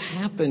thing that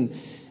happened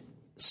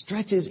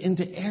stretches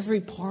into every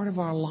part of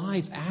our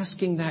life,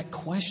 asking that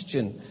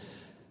question.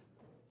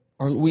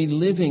 Are we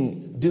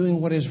living,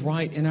 doing what is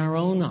right in our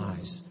own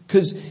eyes?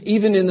 Because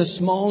even in the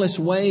smallest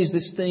ways,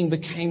 this thing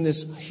became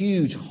this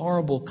huge,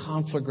 horrible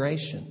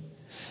conflagration.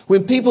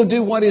 When people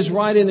do what is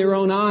right in their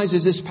own eyes,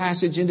 as this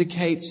passage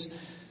indicates,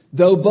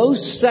 though both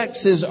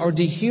sexes are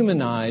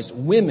dehumanized,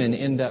 women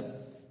end up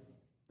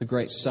the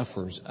great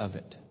sufferers of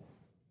it.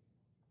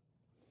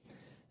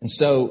 And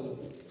so,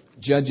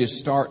 Judges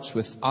starts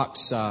with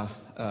Aksah,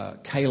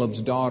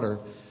 Caleb's daughter,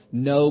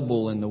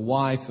 noble and the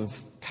wife of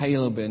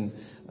Caleb, and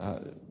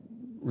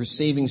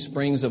receiving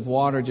springs of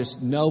water,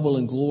 just noble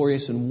and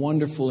glorious and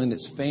wonderful in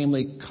its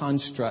family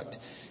construct.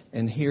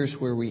 And here's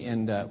where we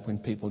end up when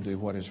people do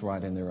what is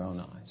right in their own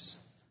eyes,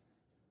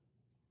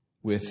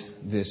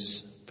 with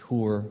this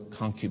poor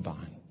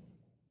concubine.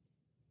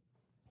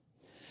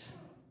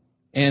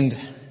 And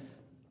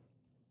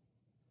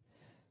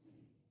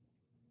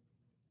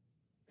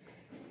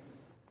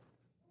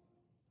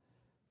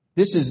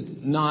this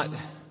is not,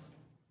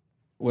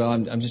 well,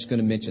 I'm just going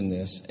to mention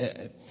this.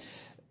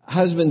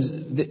 Husbands,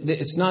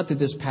 it's not that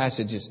this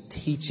passage is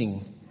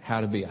teaching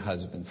how to be a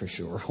husband for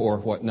sure, or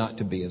what not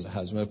to be as a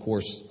husband, of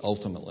course,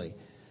 ultimately.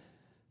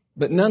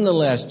 But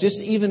nonetheless,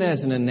 just even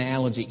as an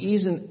analogy,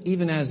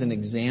 even as an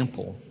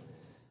example,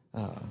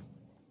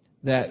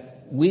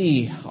 that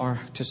we are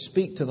to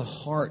speak to the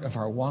heart of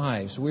our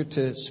wives. We're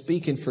to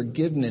speak in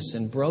forgiveness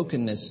and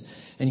brokenness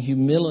and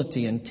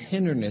humility and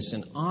tenderness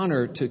and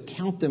honor, to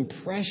count them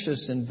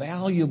precious and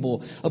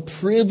valuable, a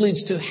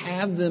privilege to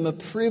have them, a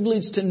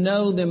privilege to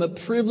know them, a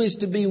privilege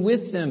to be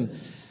with them.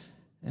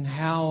 And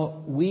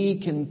how we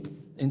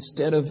can,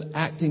 instead of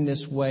acting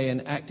this way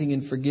and acting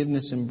in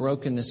forgiveness and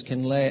brokenness,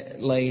 can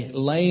lay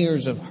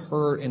layers of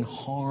hurt and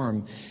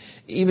harm,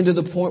 even to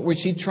the point where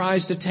she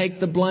tries to take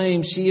the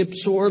blame, she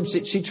absorbs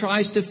it, she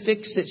tries to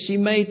fix it, she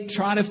may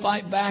try to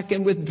fight back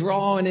and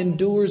withdraw and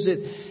endures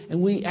it,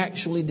 and we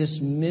actually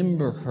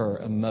dismember her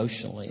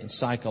emotionally and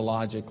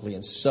psychologically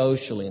and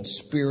socially and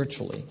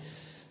spiritually.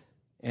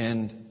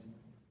 And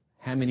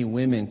how many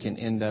women can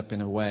end up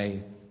in a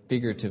way,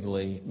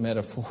 figuratively,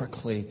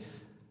 metaphorically,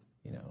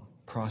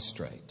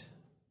 prostrate,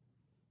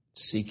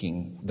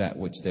 seeking that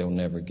which they'll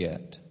never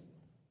get.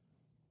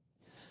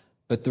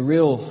 But the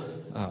real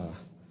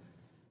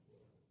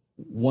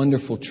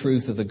wonderful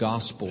truth of the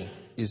gospel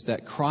is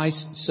that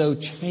Christ so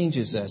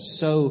changes us,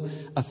 so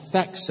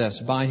affects us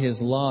by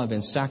His love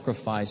and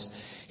sacrifice.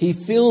 He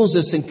fills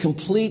us and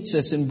completes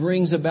us and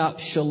brings about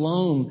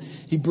shalom.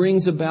 He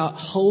brings about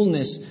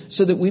wholeness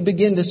so that we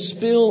begin to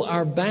spill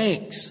our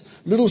banks.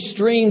 Little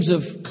streams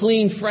of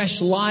clean,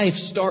 fresh life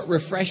start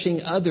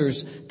refreshing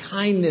others,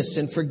 kindness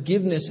and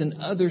forgiveness and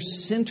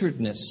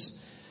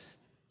other-centeredness,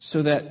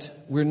 so that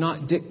we're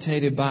not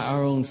dictated by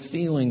our own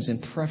feelings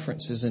and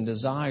preferences and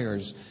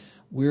desires.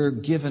 We're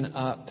given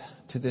up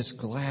to this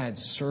glad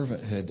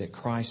servanthood that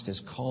Christ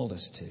has called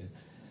us to.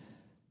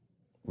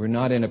 We're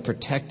not in a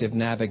protective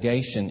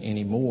navigation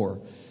anymore,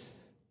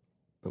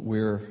 but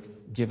we're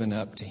given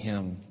up to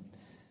Him.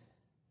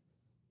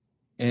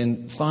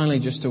 And finally,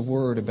 just a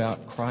word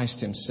about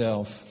Christ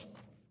Himself.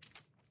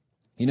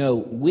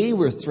 We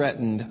were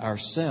threatened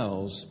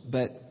ourselves,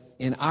 but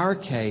in our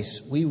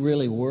case, we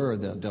really were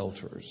the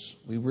adulterers.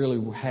 We really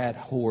had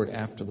whored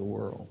after the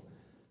world.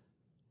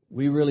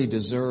 We really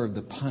deserved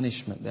the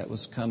punishment that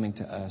was coming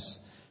to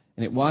us.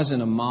 And it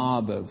wasn't a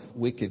mob of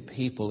wicked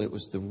people. It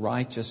was the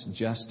righteous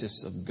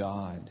justice of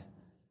God.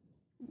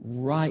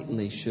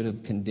 Rightly should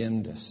have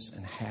condemned us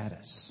and had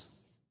us.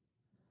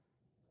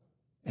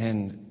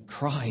 And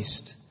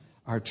Christ,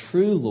 our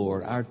true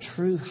Lord, our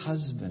true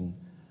husband,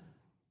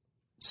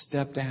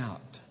 stepped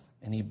out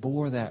and He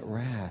bore that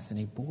wrath and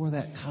He bore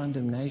that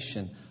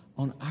condemnation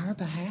on our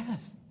behalf.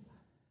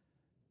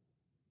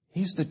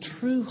 He's the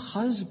true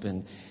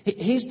husband.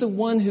 He's the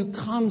one who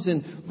comes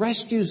and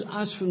rescues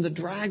us from the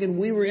dragon.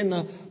 We were in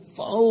the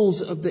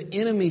folds of the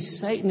enemy,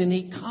 Satan, and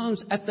He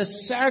comes at the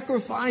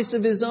sacrifice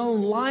of His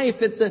own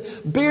life, at the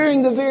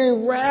bearing the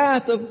very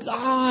wrath of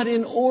God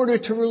in order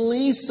to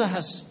release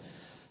us,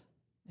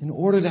 in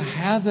order to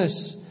have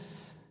us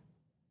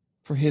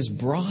for His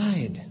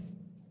bride.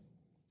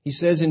 He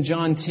says in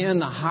John 10,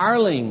 the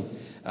hireling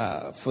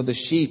for the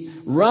sheep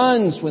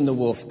runs when the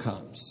wolf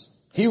comes.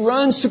 He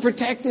runs to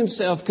protect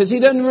himself because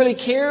he doesn't really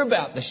care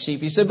about the sheep.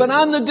 He said, but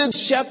I'm the good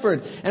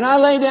shepherd and I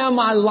lay down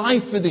my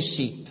life for the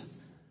sheep.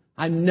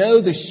 I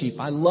know the sheep.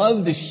 I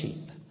love the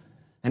sheep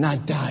and I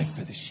die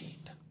for the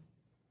sheep.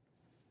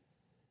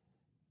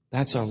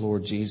 That's our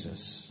Lord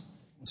Jesus.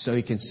 So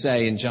He can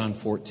say in John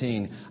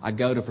 14, I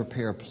go to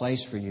prepare a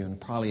place for you, and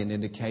probably an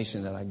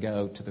indication that I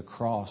go to the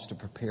cross to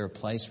prepare a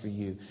place for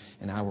you,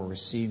 and I will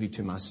receive you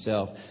to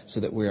myself so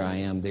that where I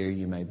am, there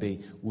you may be.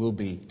 We'll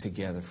be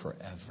together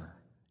forever.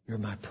 You're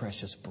my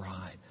precious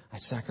bride. I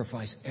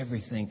sacrifice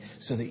everything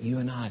so that you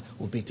and I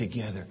will be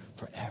together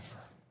forever.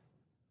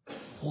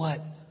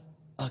 What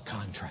a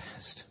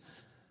contrast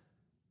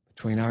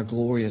between our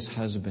glorious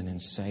husband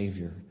and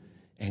Savior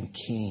and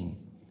King,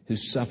 who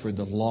suffered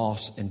the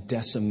loss and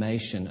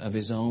decimation of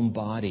His own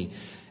body,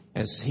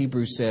 as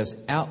Hebrews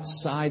says,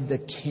 outside the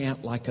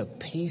camp like a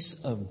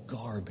piece of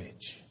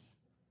garbage,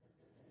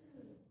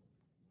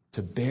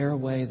 to bear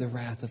away the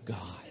wrath of God,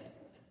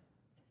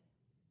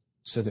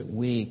 so that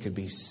we could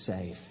be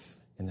safe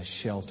in the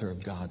shelter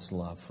of God's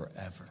love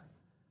forever,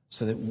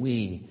 so that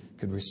we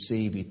could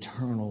receive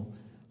eternal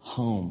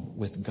home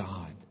with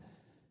God,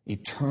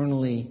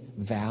 eternally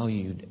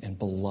valued and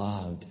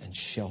beloved and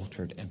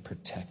sheltered and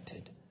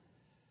protected.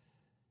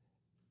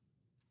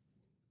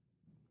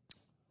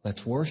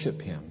 Let's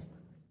worship Him.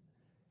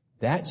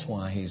 That's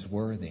why He's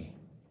worthy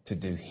to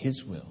do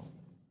His will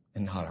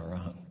and not our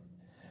own.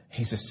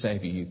 He's a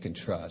Savior you can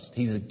trust.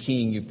 He's a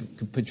King you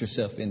can put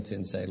yourself into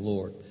and say,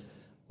 Lord,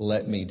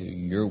 let me do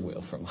your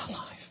will for my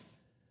life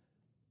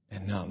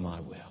and not my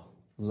will.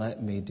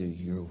 Let me do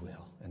your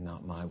will and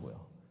not my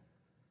will.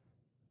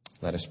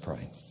 Let us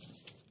pray.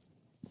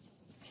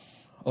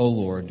 Oh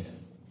Lord,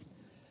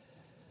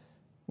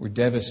 we're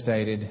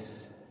devastated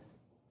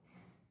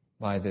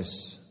by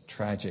this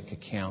tragic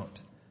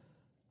account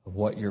of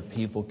what your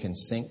people can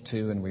sink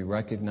to, and we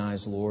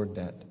recognize, Lord,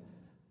 that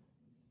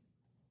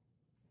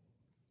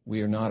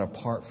we are not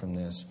apart from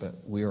this, but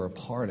we are a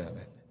part of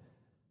it.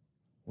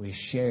 We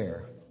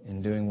share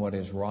in doing what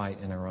is right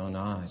in our own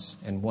eyes.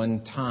 And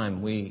one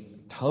time we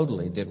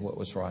totally did what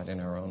was right in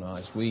our own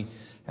eyes. We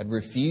had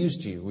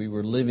refused you. We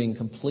were living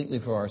completely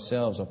for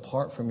ourselves,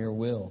 apart from your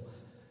will.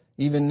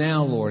 Even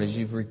now, Lord, as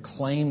you've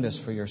reclaimed us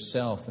for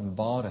yourself and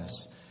bought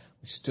us,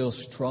 we still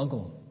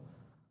struggle.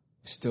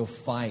 We still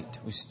fight.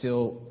 We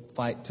still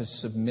fight to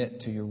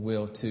submit to your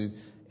will, to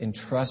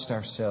entrust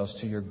ourselves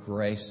to your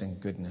grace and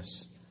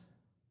goodness.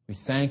 We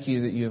thank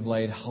you that you have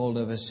laid hold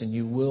of us and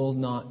you will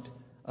not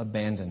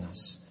abandon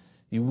us.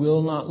 You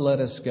will not let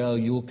us go.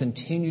 You will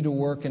continue to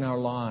work in our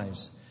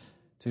lives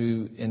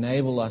to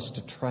enable us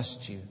to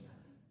trust you,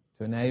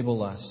 to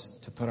enable us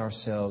to put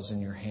ourselves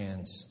in your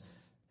hands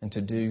and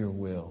to do your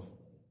will.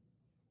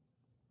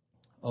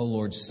 Oh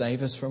Lord,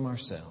 save us from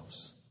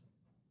ourselves.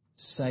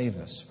 Save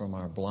us from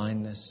our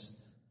blindness.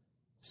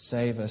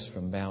 Save us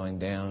from bowing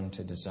down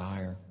to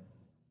desire.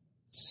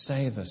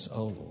 Save us,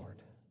 O Lord.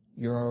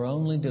 You're our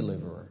only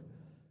deliverer.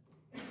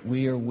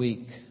 We are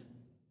weak.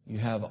 You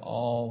have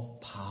all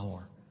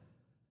power.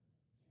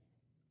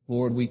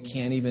 Lord, we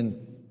can't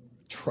even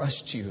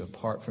trust you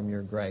apart from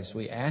your grace.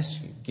 We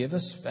ask you, give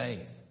us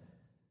faith.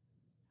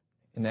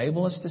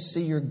 Enable us to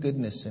see your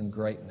goodness and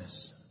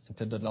greatness and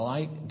to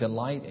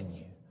delight in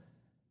you,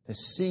 to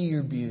see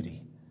your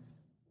beauty.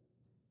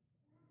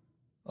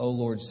 Oh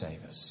Lord,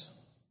 save us.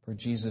 For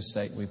Jesus'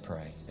 sake we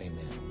pray.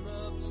 Amen.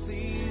 The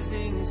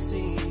pleasing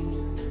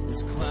scene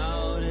is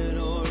clouded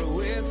or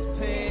with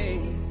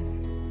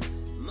pain.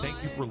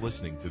 Thank you for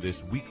listening to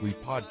this weekly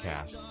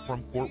podcast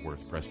from Fort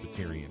Worth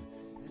Presbyterian.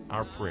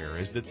 Our prayer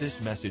is that this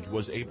message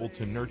was able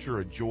to nurture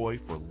a joy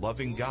for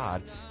loving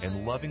God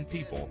and loving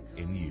people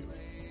in you.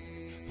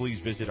 Please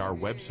visit our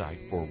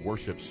website for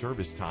worship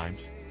service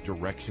times,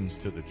 directions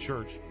to the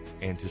church,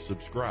 and to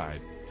subscribe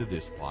to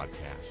this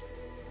podcast.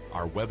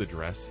 Our web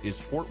address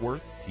is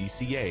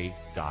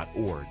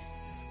fortworthpca.org.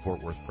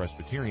 Fort Worth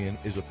Presbyterian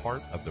is a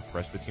part of the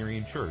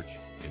Presbyterian Church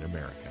in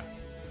America.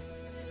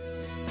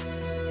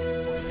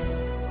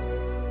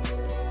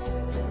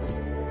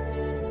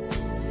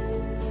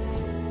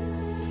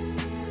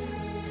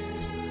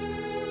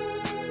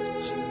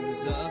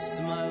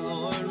 Jesus, my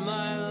Lord,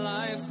 my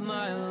life,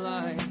 my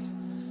light.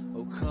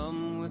 Oh,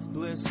 come with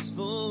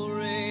blissful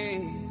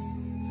ray.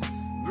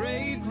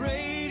 Break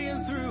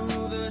radiant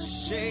through the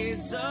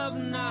shades of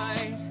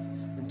night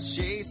and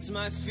chase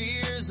my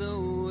fears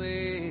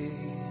away.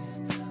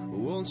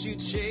 Won't you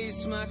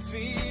chase my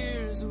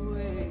fears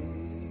away?